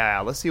safe. Yeah,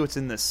 let's see what's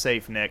in this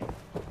safe, Nick.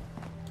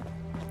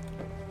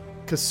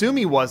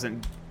 Kasumi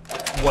wasn't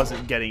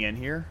getting in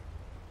here.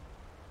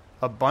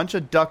 A bunch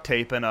of duct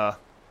tape and a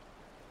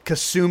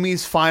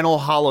Kasumi's final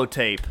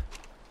holotape.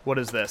 What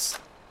is this?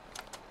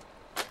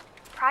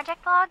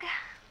 Project log?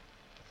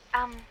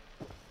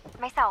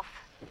 Myself.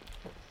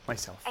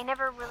 Myself. I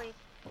never really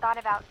thought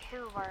about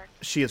who or...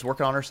 She is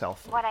working on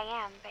herself. ...what I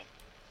am, but...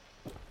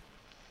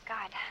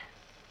 God.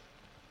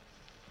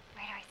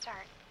 Where do I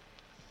start?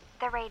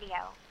 The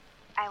radio.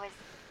 I was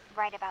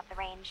right about the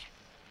range.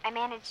 I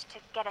managed to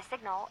get a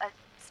signal, a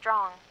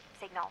strong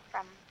signal,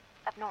 from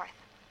up north.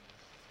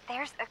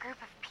 There's a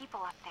group of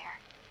people up there.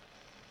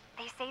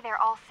 They say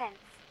they're all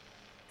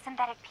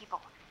synthetic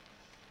people,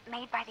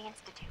 made by the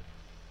Institute.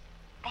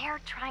 They are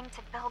trying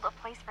to build a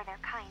place for their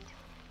kind,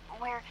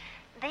 where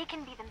they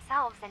can be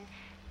themselves and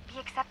be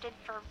accepted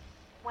for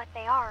what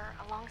they are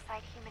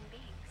alongside human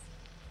beings.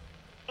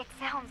 It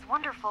sounds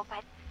wonderful,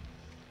 but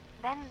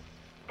then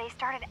they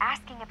started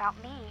asking about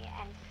me,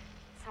 and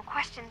some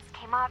questions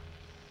came up.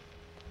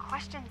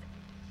 Questions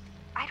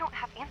I don't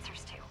have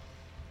answers to.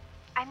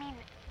 I mean,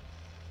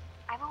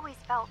 I've always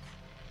felt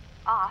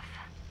off,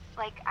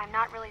 like I'm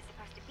not really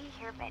supposed to be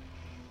here, but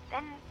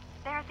then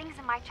there are things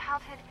in my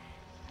childhood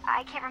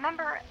I can't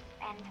remember,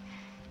 and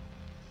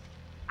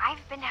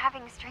I've been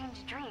having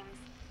strange dreams.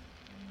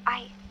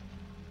 I'm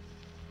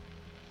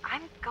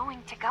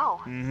going to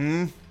go.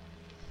 Mm-hmm.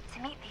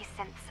 To meet these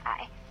synths,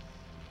 I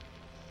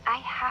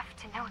have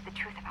to know the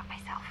truth about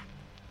myself.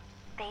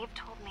 They've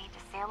told me to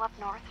sail up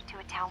north to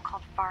a town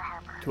called Far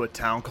Harbor. To a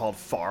town called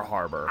Far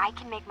Harbor. I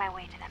can make my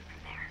way to them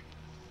from there.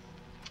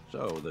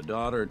 So the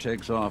daughter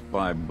takes off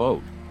by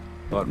boat.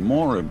 But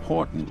more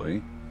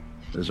importantly,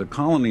 there's a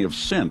colony of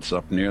synths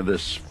up near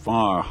this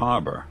Far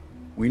Harbor.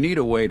 We need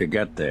a way to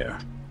get there.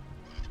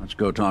 Let's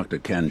go talk to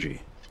Kenji.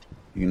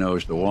 He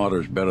knows the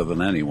waters better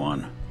than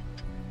anyone.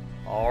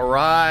 All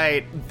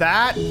right,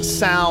 that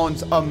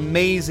sounds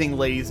amazing,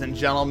 ladies and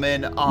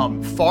gentlemen.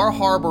 Far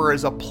Harbor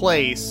is a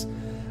place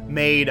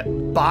made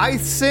by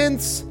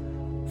synths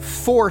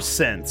for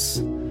synths,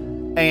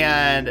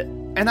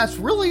 and that's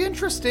really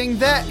interesting.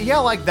 That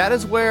that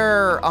is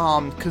where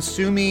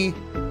Kasumi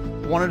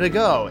wanted to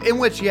go. In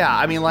which, yeah,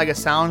 I mean, like, it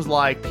sounds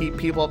like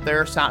people up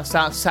there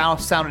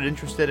sounded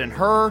interested in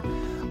her,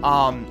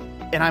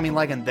 and I mean,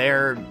 like, in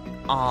their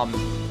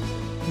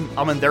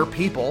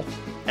people.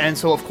 And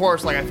so, of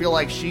course, like, I feel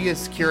like she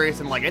is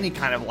curious in, like, any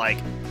kind of, like,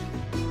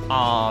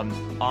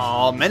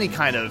 any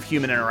kind of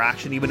human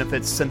interaction, even if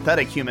it's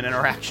synthetic human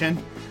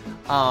interaction.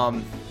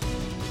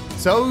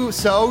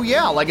 So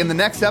yeah, like, in the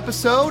next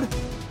episode,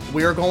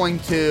 we are going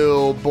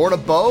to board a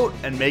boat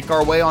and make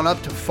our way on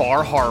up to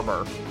Far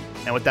Harbor.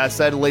 And with that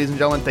said, ladies and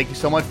gentlemen, thank you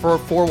so much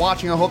for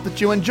watching. I hope that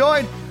you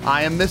enjoyed.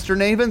 I am Mr.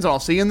 Navins, and I'll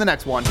see you in the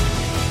next one.